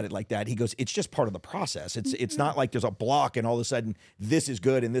shouldn't look at it like that. He goes, it's just part of the process. It's not like there's a block and all of a sudden this is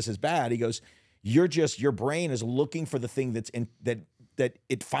good and this is bad. He goes, your brain is looking for the thing that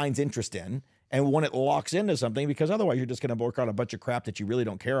it finds interest in. And when it locks into something, because otherwise you're just going to work on a bunch of crap that you really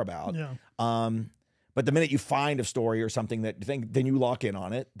don't care about. Yeah. But the minute you find a story or something that you think, then you lock in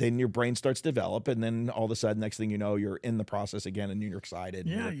on it, then your brain starts to develop, and then all of a sudden, next thing you know, you're in the process again, and you're excited.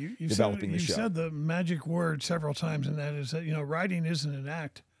 Yeah, and you developing said, the show. You said the magic word several times, and that is that, you know, writing isn't an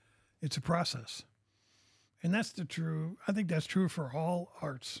act, it's a process. And that's I think that's true for all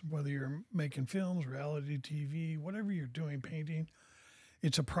arts, whether you're making films, reality TV, whatever you're doing, painting,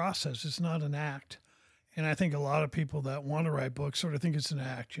 it's a process. It's not an act. And I think a lot of people that want to write books sort of think it's an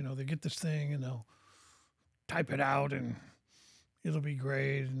act. You know, they get this thing and they'll type it out and it'll be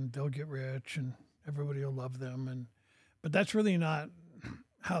great and they'll get rich and everybody will love them. But that's really not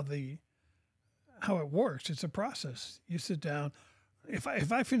how it works. It's a process. You sit down. If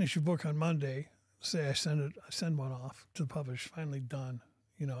I finish a book on Monday, say I send one off to the publisher, finally done.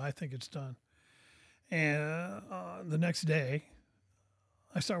 You know, I think it's done. And the next day,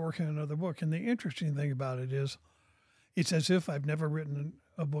 I start working on another book. And the interesting thing about it is, it's as if I've never written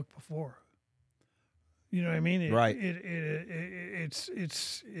a book before. You know what I mean? Right. It's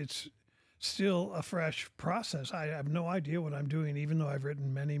still a fresh process. I have no idea what I'm doing, even though I've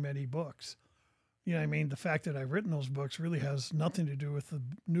written many, many books. You know what I mean? The fact that I've written those books really has nothing to do with the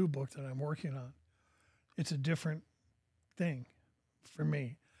new book that I'm working on. It's a different thing for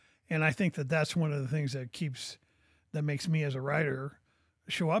me. And I think that that's one of the things that makes me as a writer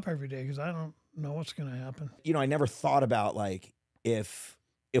show up every day, because I don't know what's going to happen. You know, I never thought about, like, if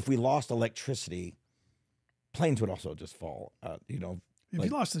we lost electricity, planes would also just fall. You know, if you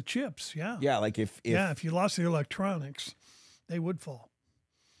lost the chips, yeah. Yeah, like if you lost the electronics, they would fall.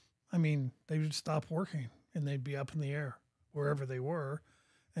 I mean, they would stop working and they'd be up in the air wherever they were,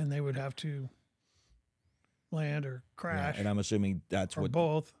 and they would have to land or crash. Yeah, and I'm assuming that's or what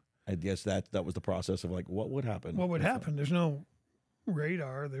both. I guess that was the process of, like, what would happen. What would happen? There's no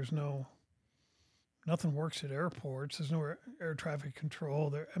radar. Nothing works at airports. There's no air traffic control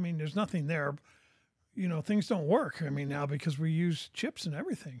there. I mean, there's nothing there. You know, things don't work. I mean, now because we use chips and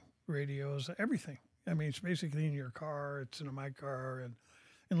everything, radios, everything. I mean, it's basically in your car. It's in my car, and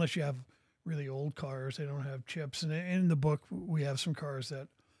unless you have really old cars, they don't have chips. And in the book, we have some cars that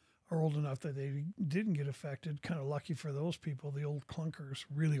are old enough that they didn't get affected. Kind of lucky for those people. The old clunkers,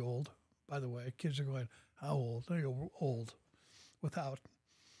 really old, by the way. Kids are going, how old? They're old, without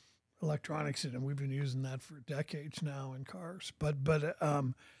electronics in them. We've been using that for decades now in cars. But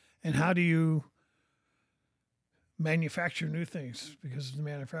and how do you manufacture new things, because the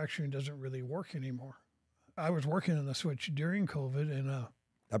manufacturing doesn't really work anymore? I was working on the Switch during COVID, and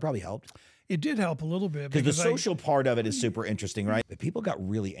that probably helped. It did help a little bit, because the social part of it is super interesting, right? But people got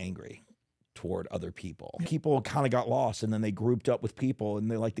really angry toward other people. People kind of got lost, and then they grouped up with people, and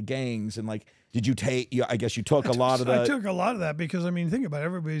they like the gangs. And like, did you take? I guess you took a lot of that. I took a lot of that because, I mean, think about it,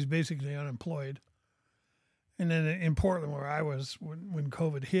 everybody's basically unemployed. And then in Portland, where I was when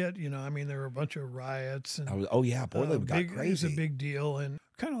COVID hit, you know, I mean, there were a bunch of riots. And Portland got crazy. It was a big deal. And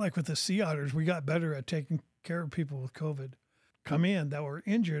kind of like with the Sea Otters, we got better at taking care of people with COVID come in that were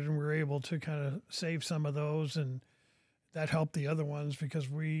injured, and we were able to kind of save some of those, and that helped the other ones because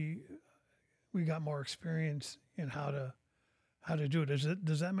we got more experience in how to do it.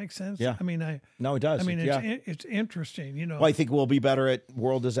 Does that make sense? Yeah. I mean, no, it does. I mean, it's interesting, you know. Well, I think we'll be better at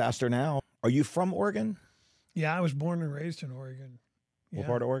world disaster now. Are you from Oregon? Yeah, I was born and raised in Oregon. What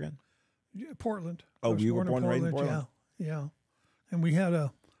part of Oregon? Yeah, Portland. Oh, you were born and raised in Portland? Yeah. And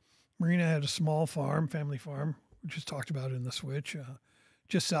Marina had a small farm, family farm, we just talked about in the Switch,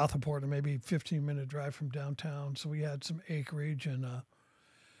 just south of Portland, maybe 15-minute drive from downtown. So we had some acreage, and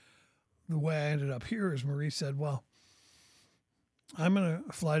the way I ended up here is Marie said, well, I'm going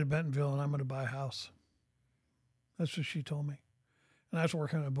to fly to Bentonville and I'm going to buy a house. That's what she told me. And I was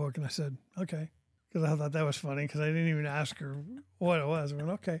working on a book, and I said, okay. Because I thought that was funny, because I didn't even ask her what it was. I went,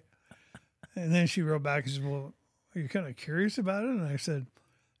 okay. And then she wrote back and said, well, are you kind of curious about it? And I said,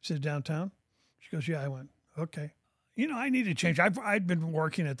 downtown? She goes, yeah. I went, okay. You know, I need to change. I'd been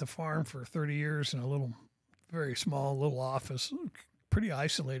working at the farm for 30 years in a very small little office, pretty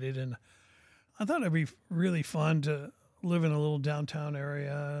isolated. And I thought it'd be really fun to live in a little downtown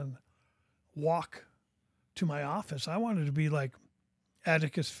area and walk to my office. I wanted to be like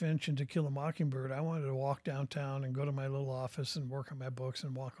Atticus Finch in To Kill a Mockingbird. I wanted to walk downtown and go to my little office and work on my books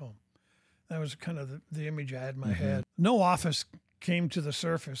and walk home. That was kind of the image I had in my head. No office came to the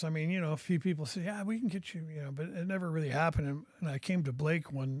surface. I mean, you know, a few people say, yeah, we can get you, you know, but it never really happened. And I came to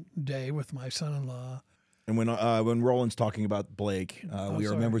Blake one day with my son-in-law. And when Roland's talking about Blake, we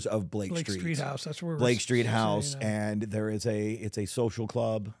are members of Blake Street House. That's where Blake Street House, and it's a social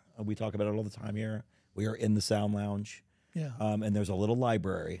club. We talk about it all the time here. We are in the Sound Lounge. Yeah. And there's a little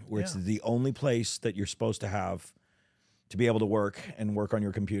library where it's Yeah. the only place that you're supposed to have to be able to work on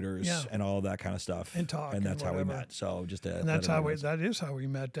your computers Yeah. and all of that kind of stuff. And talk And that's and how we whatever. met. So just to And that's let how everyone we, know. that is how we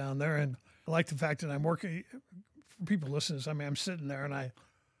met down there. And I like the fact that I'm working, for people listening, I mean, I'm sitting there and I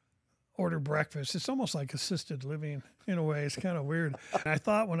order breakfast. It's almost like assisted living in a way. It's kind of weird. And I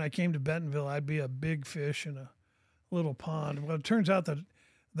thought when I came to Bentonville, I'd be a big fish in a little pond. Well, it turns out that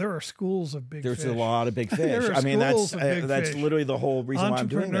there are schools of big There's fish. a lot of big fish. There are I mean, schools of big that's fish. literally the whole reason why I'm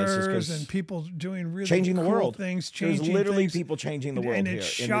doing this is Entrepreneurs because and people doing really changing the cool world. things, There's changing literally things. people changing the world And here.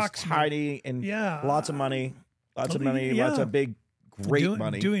 it in shocks this me. tiny and Yeah. lots of money, lots of Yeah. big, great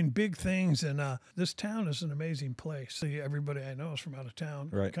money. Doing big things. And this town is an amazing place. See, everybody I know is from out of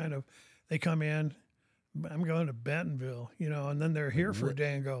town. Right. Kind of, they come in, I'm going to Bentonville, and then they're here for a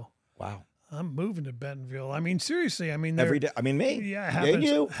day and go, Wow. I'm moving to Bentonville. I mean, seriously, I mean, Every day. I mean, me. yeah, And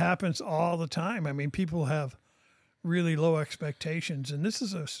you. happens all the time. I mean, people have really low expectations. And this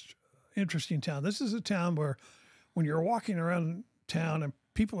is a interesting town. This is a town where when you're walking around town and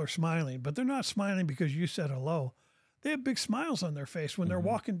people are smiling, but they're not smiling because you said hello. They have big smiles on their face when they're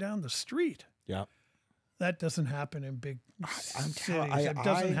walking down the street. Yeah. That doesn't happen in big cities. It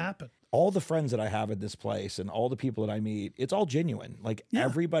doesn't I- happen. All the friends that I have at this place and all the people that I meet, it's all genuine. Like Yeah.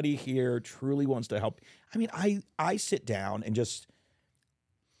 everybody here truly wants to help. I mean, I sit down and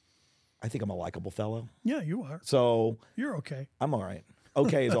I think I'm a likable fellow. Yeah, you are. So You're okay. I'm all right.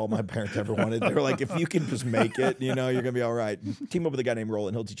 Okay is all my parents ever wanted. They were like, if you can just make it, you're going to be all right. Team up with a guy named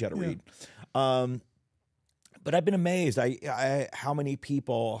Roland. He'll teach you how to read. But I've been amazed. How many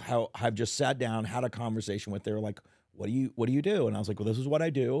people have just sat down, had a conversation with. They were like, what do you do? And I was like, well, this is what I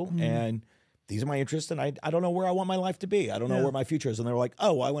do, and these are my interests, and I don't know where I want my life to be. I don't know where my future is. And they were like,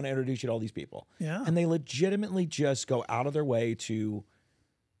 oh, I want to introduce you to all these people. Yeah. And they legitimately just go out of their way to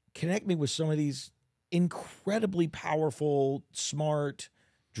connect me with some of these incredibly powerful, smart,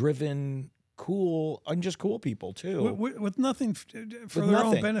 driven, cool, and just cool people too. With nothing for With their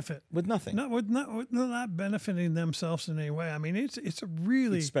nothing. own benefit. With nothing. With not benefiting themselves in any way. I mean, it's a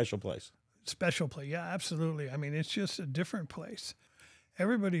really It's a special place. special place. Yeah, absolutely. I mean, it's just a different place.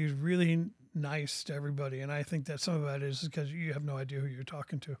 Everybody's really nice to everybody, and I think that some of that is because you have no idea who you're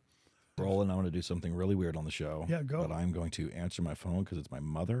talking to. Roland, I want to do something really weird on the show. Yeah, go. But I'm going to answer my phone because it's my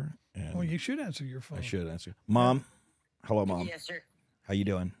mother, and Well, you should answer your phone. I should answer. Mom, hello, Mom. Yes, sir. How you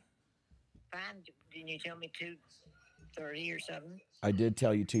doing? Fine. Didn't you tell me 2:30 or something? I did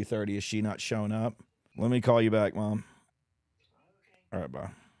tell you 2:30. Is she not showing up? Let me call you back, Mom. All right,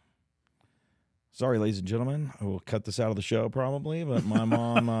 bye. Sorry, ladies and gentlemen. I will cut this out of the show probably, but my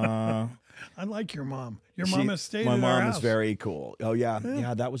mom. I like your mom. Your mom has stayed My in our mom house. is very cool. Oh yeah,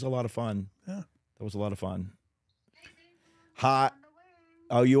 yeah. That was a lot of fun. Yeah. That was a lot of fun. Hi.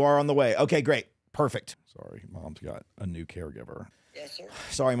 Oh, you are on the way. Okay, great, perfect. Sorry, Mom's got a new caregiver. Yes, sir.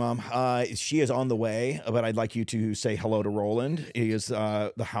 Sorry, Mom. She is on the way, but I'd like you to say hello to Roland. He is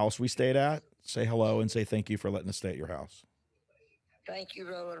the house we stayed at. Say hello and say thank you for letting us stay at your house. Thank you,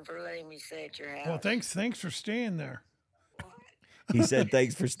 Roland, for letting me stay at your house. Well, thanks for staying there. He said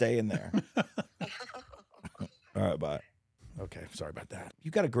thanks for staying there. All right, bye. Okay, sorry about that.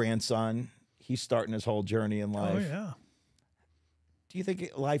 You got a grandson. He's starting his whole journey in life. Oh yeah. Do you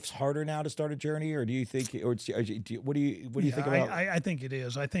think life's harder now to start a journey, or do you think, what do you think about? I think it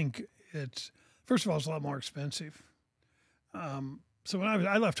is. I think it's first of all, it's a lot more expensive. So when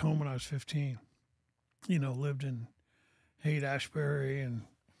I left home when I was 15, lived in Haight-Ashbury and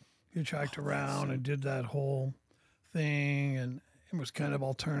hitchhiked around and did that whole thing, and it was kind of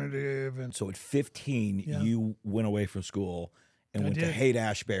alternative. And So at 15, you went away from school and went to did.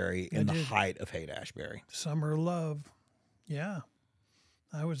 Haight-Ashbury in the did. height of Haight-Ashbury. summer love, yeah,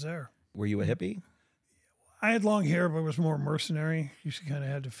 I was there. Were you a hippie? I had long hair, but it was more mercenary. You kind of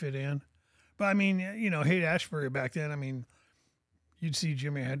had to fit in. But I mean, Haight-Ashbury back then, I mean, you'd see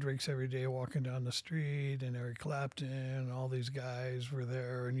Jimi Hendrix every day walking down the street, and Eric Clapton, and all these guys were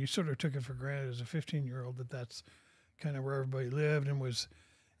there. And you sort of took it for granted as a 15-year-old that that's kind of where everybody lived, and was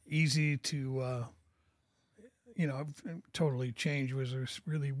easy to, totally change. It was this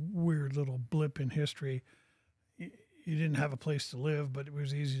really weird little blip in history. You didn't have a place to live, but it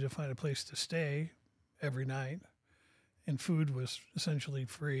was easy to find a place to stay every night. And food was essentially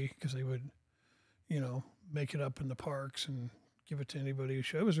free because they would, make it up in the parks and give it to anybody who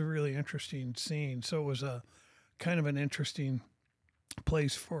showed. It was a really interesting scene. So it was a kind of an interesting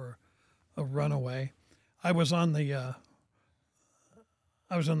place for a runaway. I was on the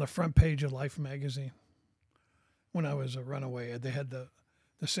front page of Life magazine when I was a runaway. They had the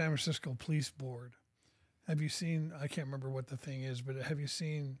San Francisco Police Board. Have you seen, I can't remember what the thing is, but have you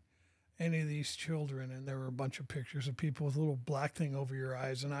seen any of these children, and there were a bunch of pictures of people with a little black thing over your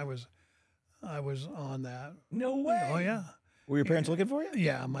eyes, and I was on that. No way. Oh yeah. Were your parents looking for you?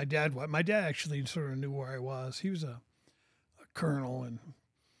 Yeah, my dad actually sort of knew where I was. He was a colonel and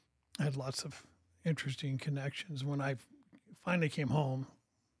had lots of interesting connections. When I finally came home,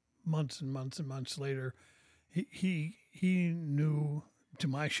 months and months and months later, he knew, to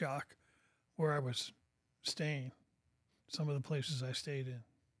my shock, where I was staying, some of the places I stayed in.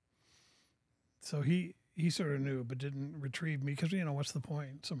 So he sort of knew, but didn't retrieve me because, what's the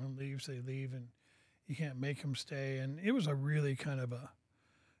point? Someone leaves, they leave, and you can't make them stay. And it was a really kind of a,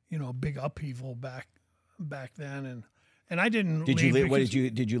 big upheaval back then. And I didn't. Did you leave?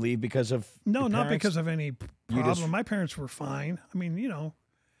 Did you leave because of? No, not because of any problem. My parents were fine. I mean,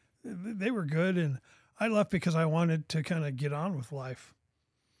 they were good, and I left because I wanted to kind of get on with life.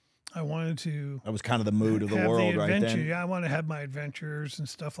 I wanted to. That was kind of the mood of the world right then. Yeah, I wanted to have my adventures and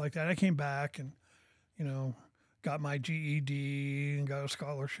stuff like that. I came back and, got my GED and got a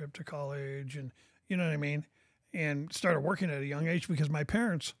scholarship to college, and you know what I mean, and started working at a young age because my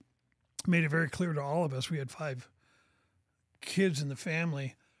parents made it very clear to all of us. We had 5 kids in the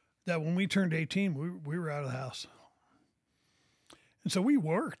family that when we turned 18, we were out of the house. And so we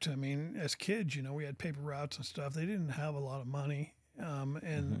worked. I mean, as kids, we had paper routes and stuff. They didn't have a lot of money.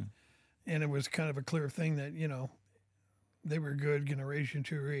 And it was kind of a clear thing that, they were good, going to raise you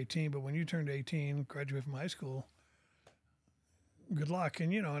until you were 18. But when you turned 18, graduate from high school, good luck.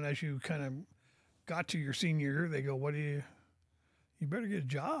 And, and as you kind of got to your senior year, they go, you better get a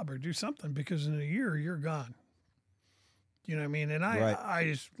job or do something because in a year you're gone. You know what I mean? And I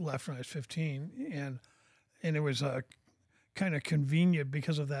just left when I was 15 and it was kind of convenient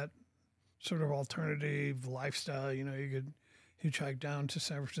because of that sort of alternative lifestyle. You could hitchhike down to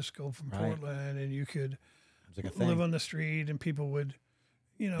San Francisco from Portland, and you could live on the street, and people would,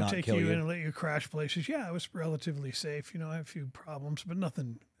 take you in and let you crash places. Yeah, it was relatively safe. I had a few problems, but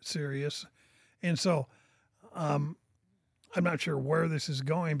nothing serious. And so, I'm not sure where this is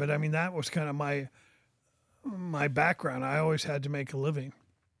going, but I mean, that was kind of my background. I always had to make a living.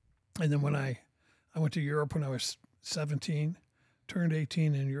 And then when I went to Europe when I was 17, turned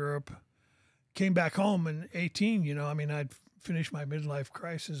 18 in Europe, came back home in 18, I'd finished my midlife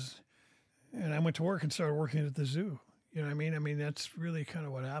crisis and I went to work and started working at the zoo. You know what I mean? I mean, that's really kind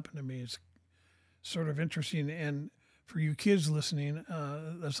of what happened to me. It's sort of interesting. And for you kids listening,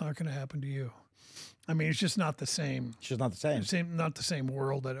 that's not going to happen to you. I mean, it's just not the same. It's just not the same. Not the same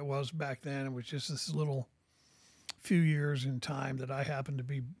world that it was back then. It was just this little few years in time that I happened to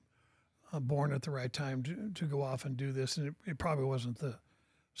be born at the right time to go off and do this. And it probably wasn't the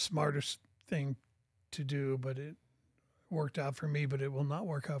smartest thing to do, but it worked out for me, but it will not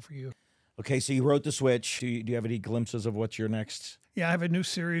work out for you. Okay, so you wrote The Switch. Do you have any glimpses of what's your next? Yeah, I have a new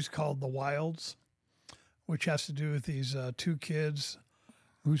series called The Wilds, which has to do with these 2 kids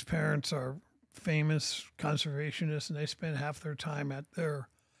whose parents are famous conservationists, and they spend half their time at their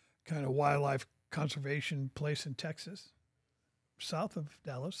kind of wildlife conservation place in Texas, south of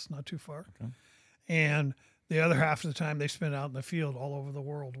Dallas, not too far. Okay. And the other half of the time they spend out in the field all over the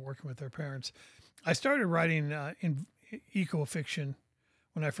world working with their parents. I started writing in eco-fiction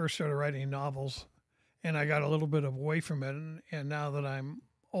when I first started writing novels, and I got a little bit away from it. And now that I'm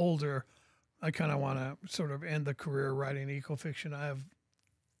older, I kind of want to sort of end the career writing eco-fiction. I have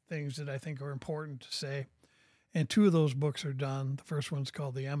things that I think are important to say. And 2 of those books are done. The first one's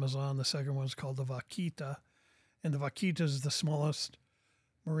called The Amazon. The second one's called The Vaquita. And the vaquita is the smallest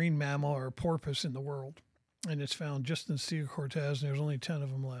marine mammal or porpoise in the world. And it's found just in the Sea of Cortez, and there's only 10 of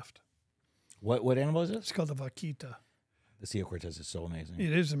them left. What animal is it? It's called the vaquita. The Sea of Cortez is so amazing.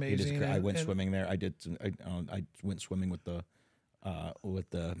 It is amazing. I went swimming there. I went swimming with the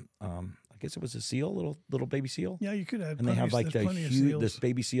I guess it was a seal, little baby seal. Yeah, you could have. And they have like the huge, this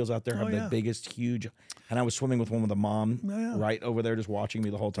baby seals out there have the biggest, huge. And I was swimming with one with a mom right over there, just watching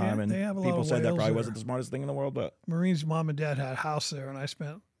me the whole time. Yeah, and people said that probably wasn't the smartest thing in the world, but Marine's mom and dad had a house there, and I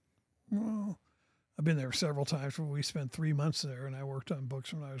spent. I've been there several times. But we spent 3 months there, and I worked on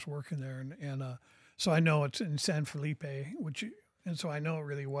books when I was working there, and so I know it's in San Felipe, and so I know it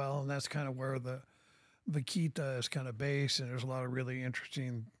really well, and that's kind of where the Vaquita is kind of based, and there's a lot of really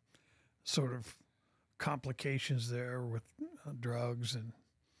interesting sort of complications there with drugs and,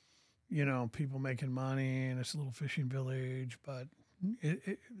 people making money, and it's a little fishing village, but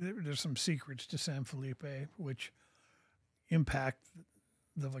there's some secrets to San Felipe which impact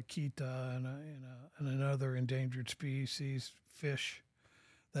the vaquita and another endangered species fish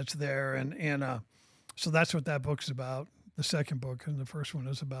that's there, and so that's what that book's about. The second book, and the first one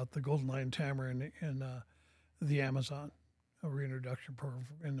is about the golden lion tamarin in the Amazon. a reintroduction program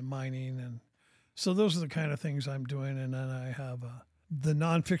into mining. And so those are the kind of things I'm doing. And then I have the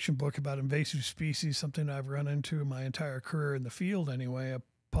nonfiction book about invasive species, something I've run into my entire career in the field anyway. A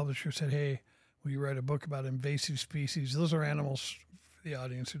publisher said, hey, will you write a book about invasive species? Those are animals, for the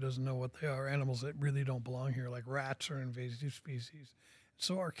audience who doesn't know what they are, animals that really don't belong here, like rats are invasive species.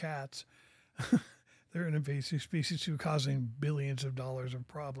 So are cats. They're an invasive species who are causing billions of dollars of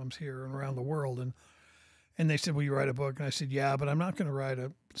problems here and around the world. And they said, will you write a book? And I said, yeah, but I'm not going to write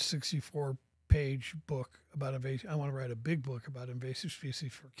a 64-page book about invasive. I want to write a big book about invasive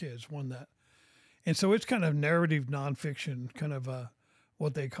species for kids, one that. And so it's kind of narrative nonfiction, kind of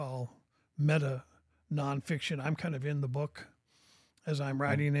what they call meta nonfiction. I'm kind of in the book as I'm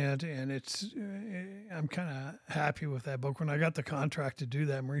writing it, and I'm kind of happy with that book. When I got the contract to do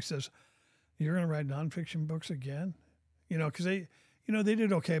that, Marie says, you're going to write nonfiction books again? Because they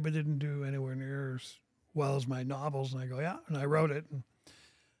did okay, but didn't do anywhere near as well as my novels. And I go, yeah. And I wrote it and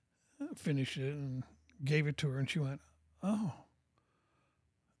finished it and gave it to her. And she went, oh,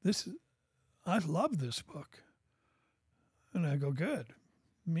 I love this book. And I go, good.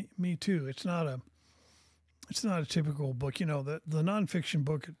 Me too. It's not a typical book. The nonfiction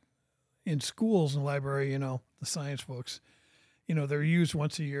book in schools and library, the science books, they're used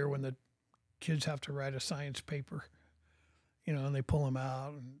once a year when the kids have to write a science paper, and they pull them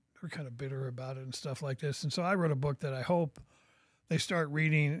out and they're kind of bitter about it and stuff like this. And so I wrote a book that I hope they start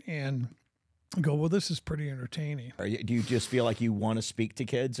reading and go, well, this is pretty entertaining. Do you just feel like you want to speak to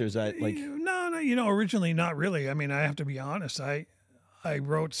kids, or is that like? No, originally not really. I mean, I have to be honest. I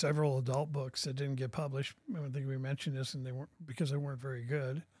wrote several adult books that didn't get published. I don't think we mentioned this, and because they weren't very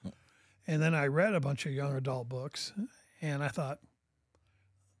good. And then I read a bunch of young adult books, and I thought,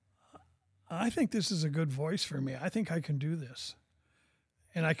 I think this is a good voice for me. I think I can do this,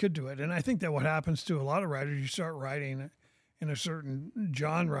 and I could do it. And I think that what happens to a lot of writers, you start writing in a certain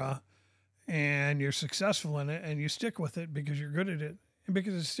genre, and you're successful in it, and you stick with it because you're good at it, and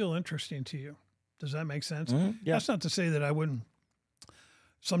because it's still interesting to you. Does that make sense? Mm-hmm. Yeah. That's not to say that I wouldn't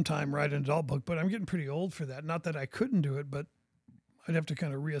sometime write an adult book, but I'm getting pretty old for that. Not that I couldn't do it, but I'd have to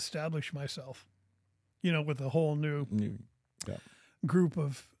kind of reestablish myself, with a whole new group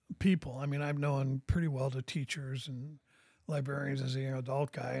of people. I mean, I've known pretty well the teachers and librarians as a young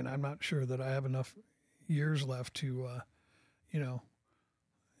adult guy, and I'm not sure that I have enough years left to,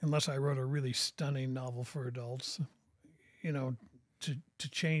 unless I wrote a really stunning novel for adults, to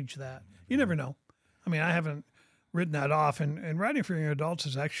change that. You never know. I mean, I haven't written that off, and writing for young adults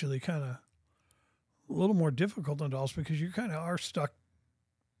is actually kind of a little more difficult than adults because you kind of are stuck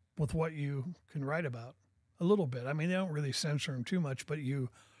with what you can write about a little bit. I mean, they don't really censor them too much, but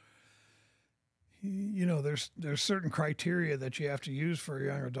there's certain criteria that you have to use for a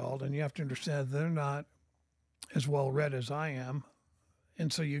young adult, and you have to understand that they're not as well read as I am,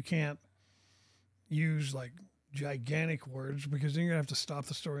 and so you can't use like gigantic words because then you're gonna have to stop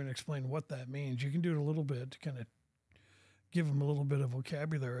the story and explain what that means. You can do it a little bit to kind of give them a little bit of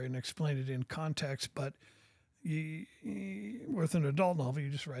vocabulary and explain it in context, but with an adult novel, you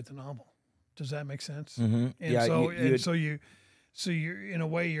just write the novel. Does that make sense? Mm-hmm. And so you're in a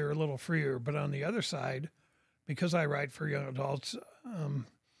way you're a little freer, but on the other side, because I write for young adults,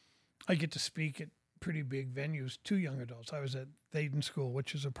 I get to speak at pretty big venues to young adults. I was at Thaden School,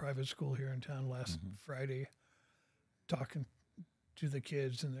 which is a private school here in town last Friday, talking to the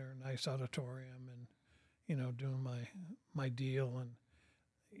kids in their nice auditorium and, doing my deal.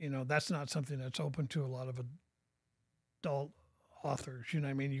 And, that's not something that's open to a lot of adult authors. You know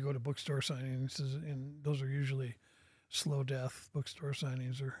what I mean? You go to bookstore signings, and those are usually slow death. Bookstore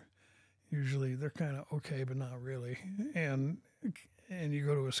signings are usually, they're kind of okay, but not really. And you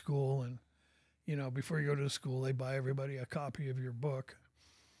go to a school and, before you go to the school, they buy everybody a copy of your book,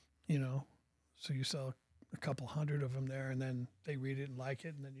 so you sell a couple hundred of them there, and then they read it and like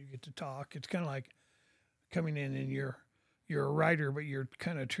it, and then you get to talk. It's kind of like coming in and you're a writer, but you're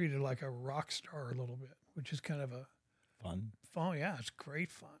kind of treated like a rock star a little bit, which is kind of a fun. Yeah, it's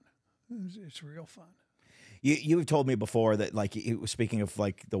great fun. It's real fun. You have told me before that, like, speaking of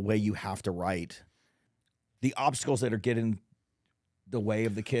like the way you have to write, the obstacles that are getting the way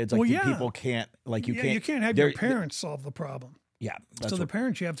of the kids, like people can't, like you can't have your parents solve the problem. Yeah. So the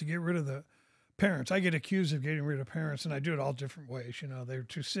parents, you have to get rid of the parents. I get accused of getting rid of parents, and I do it all different ways. They're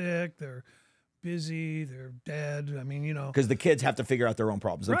too sick, they're busy, they're dead. I mean, because the kids have to figure out their own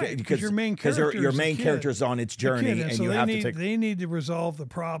problems, right? Because your main character is on its journey, and so you have to take. They need to resolve the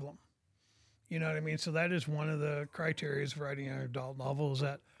problem. You know what I mean? So that is one of the criteria of writing an adult novel, is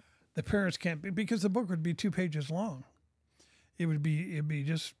that the parents can't be, because the book would be 2 pages long. It'd be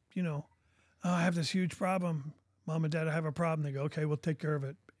just, oh, I have this huge problem. Mom and Dad have a problem. They go, okay, we'll take care of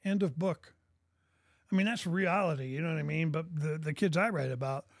it. End of book. I mean, that's reality, you know what I mean? But the kids I write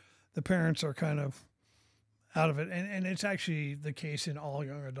about, the parents are kind of out of it. And it's actually the case in all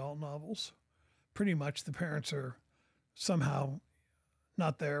young adult novels. Pretty much the parents are somehow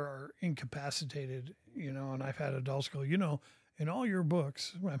not there or incapacitated, you know, and I've had adults go, you know, in all your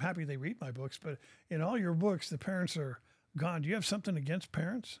books, I'm happy they read my books, but in all your books, the parents are gone. Do you have something against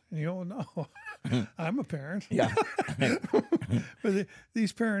parents? And you go, no, I'm a parent. Yeah. But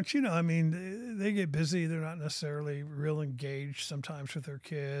these parents, you know, I mean, they get busy. They're not necessarily real engaged sometimes with their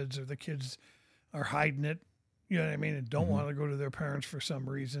kids, or the kids are hiding it, you know what I mean, and don't want to go to their parents for some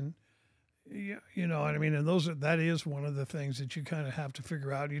reason. Yeah, you know what I mean? And that is one of the things that you kind of have to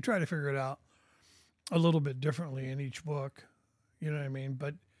figure out. You try to figure it out a little bit differently in each book, you know what I mean?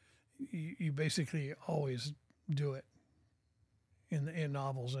 But you basically always do it in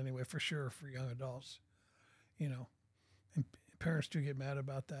novels anyway, for sure, for young adults, you know. And parents do get mad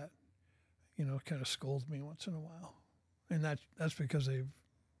about that, you know, kind of scold me once in a while. And that's because they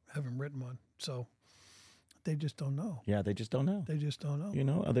haven't written one. So they just don't know. Yeah, they just don't know. They just don't know. You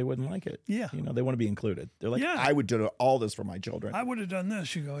know, they wouldn't like it. Yeah. You know, they want to be included. They're like, Yeah. I would do all this for my children. I would have done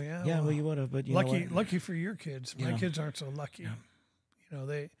this. You go, yeah. Yeah, well, you would have, but you know what? Lucky for your kids. My Yeah. kids aren't so lucky. Yeah. You know,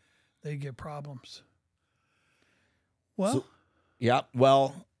 they get problems. Well, Yeah,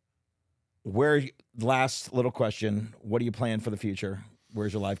 well, last little question. What are you planning for the future?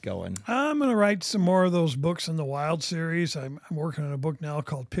 Where's your life going? I'm going to write some more of those books in the Wild series. I'm working on a book now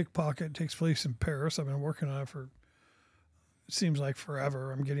called Pickpocket. It takes place in Paris. I've been working on it for, it seems like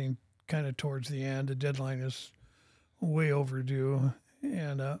forever. I'm getting kind of towards the end. The deadline is way overdue,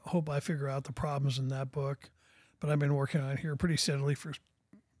 and hope I figure out the problems in that book. But I've been working on it here pretty steadily for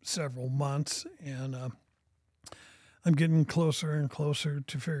several months, and I'm getting closer and closer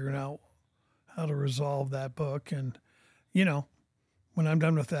to figuring out how to resolve that book. And, you know, when I'm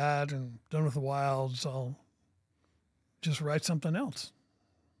done with that and done with the Wilds, I'll just write something else.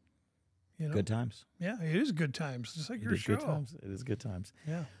 You know? Good times. Yeah, it is good times. It's like your show. Good times. It is good times.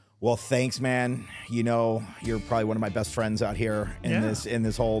 Yeah. Well, thanks, man. You know, you're probably one of my best friends out here in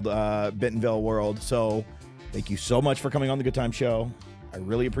this whole Bentonville world. So thank you so much for coming on the Good Times Show. I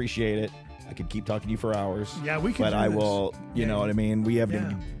really appreciate it. I could keep talking to you for hours. Yeah, we can. But I will, you know what I mean? We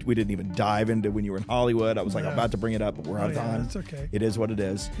didn't even dive into when you were in Hollywood. I was like, I'm about to bring it up, but we're out of time. That's okay. It is what it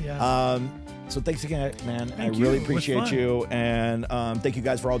is. Yeah. So thanks again, man. I Thank you. really It was appreciate fun. you. And thank you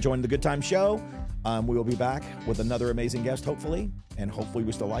guys for all joining the Good Times Show. We will be back with another amazing guest, hopefully. And hopefully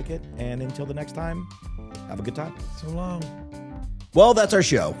we still like it. And until the next time, have a good time. So long. Well, that's our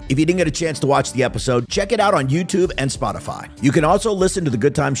show. If you didn't get a chance to watch the episode, check it out on YouTube and Spotify. You can also listen to the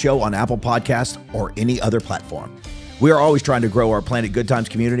Good Times Show on Apple Podcasts or any other platform. We are always trying to grow our Planet Good Times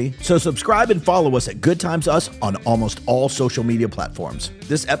community, so subscribe and follow us at Good Times Us on almost all social media platforms.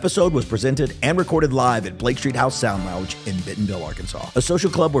 This episode was presented and recorded live at Blake Street House Sound Lounge in Bentonville, Arkansas, a social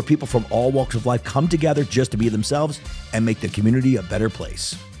club where people from all walks of life come together just to be themselves and make the community a better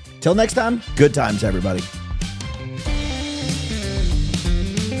place. Till next time, good times, everybody.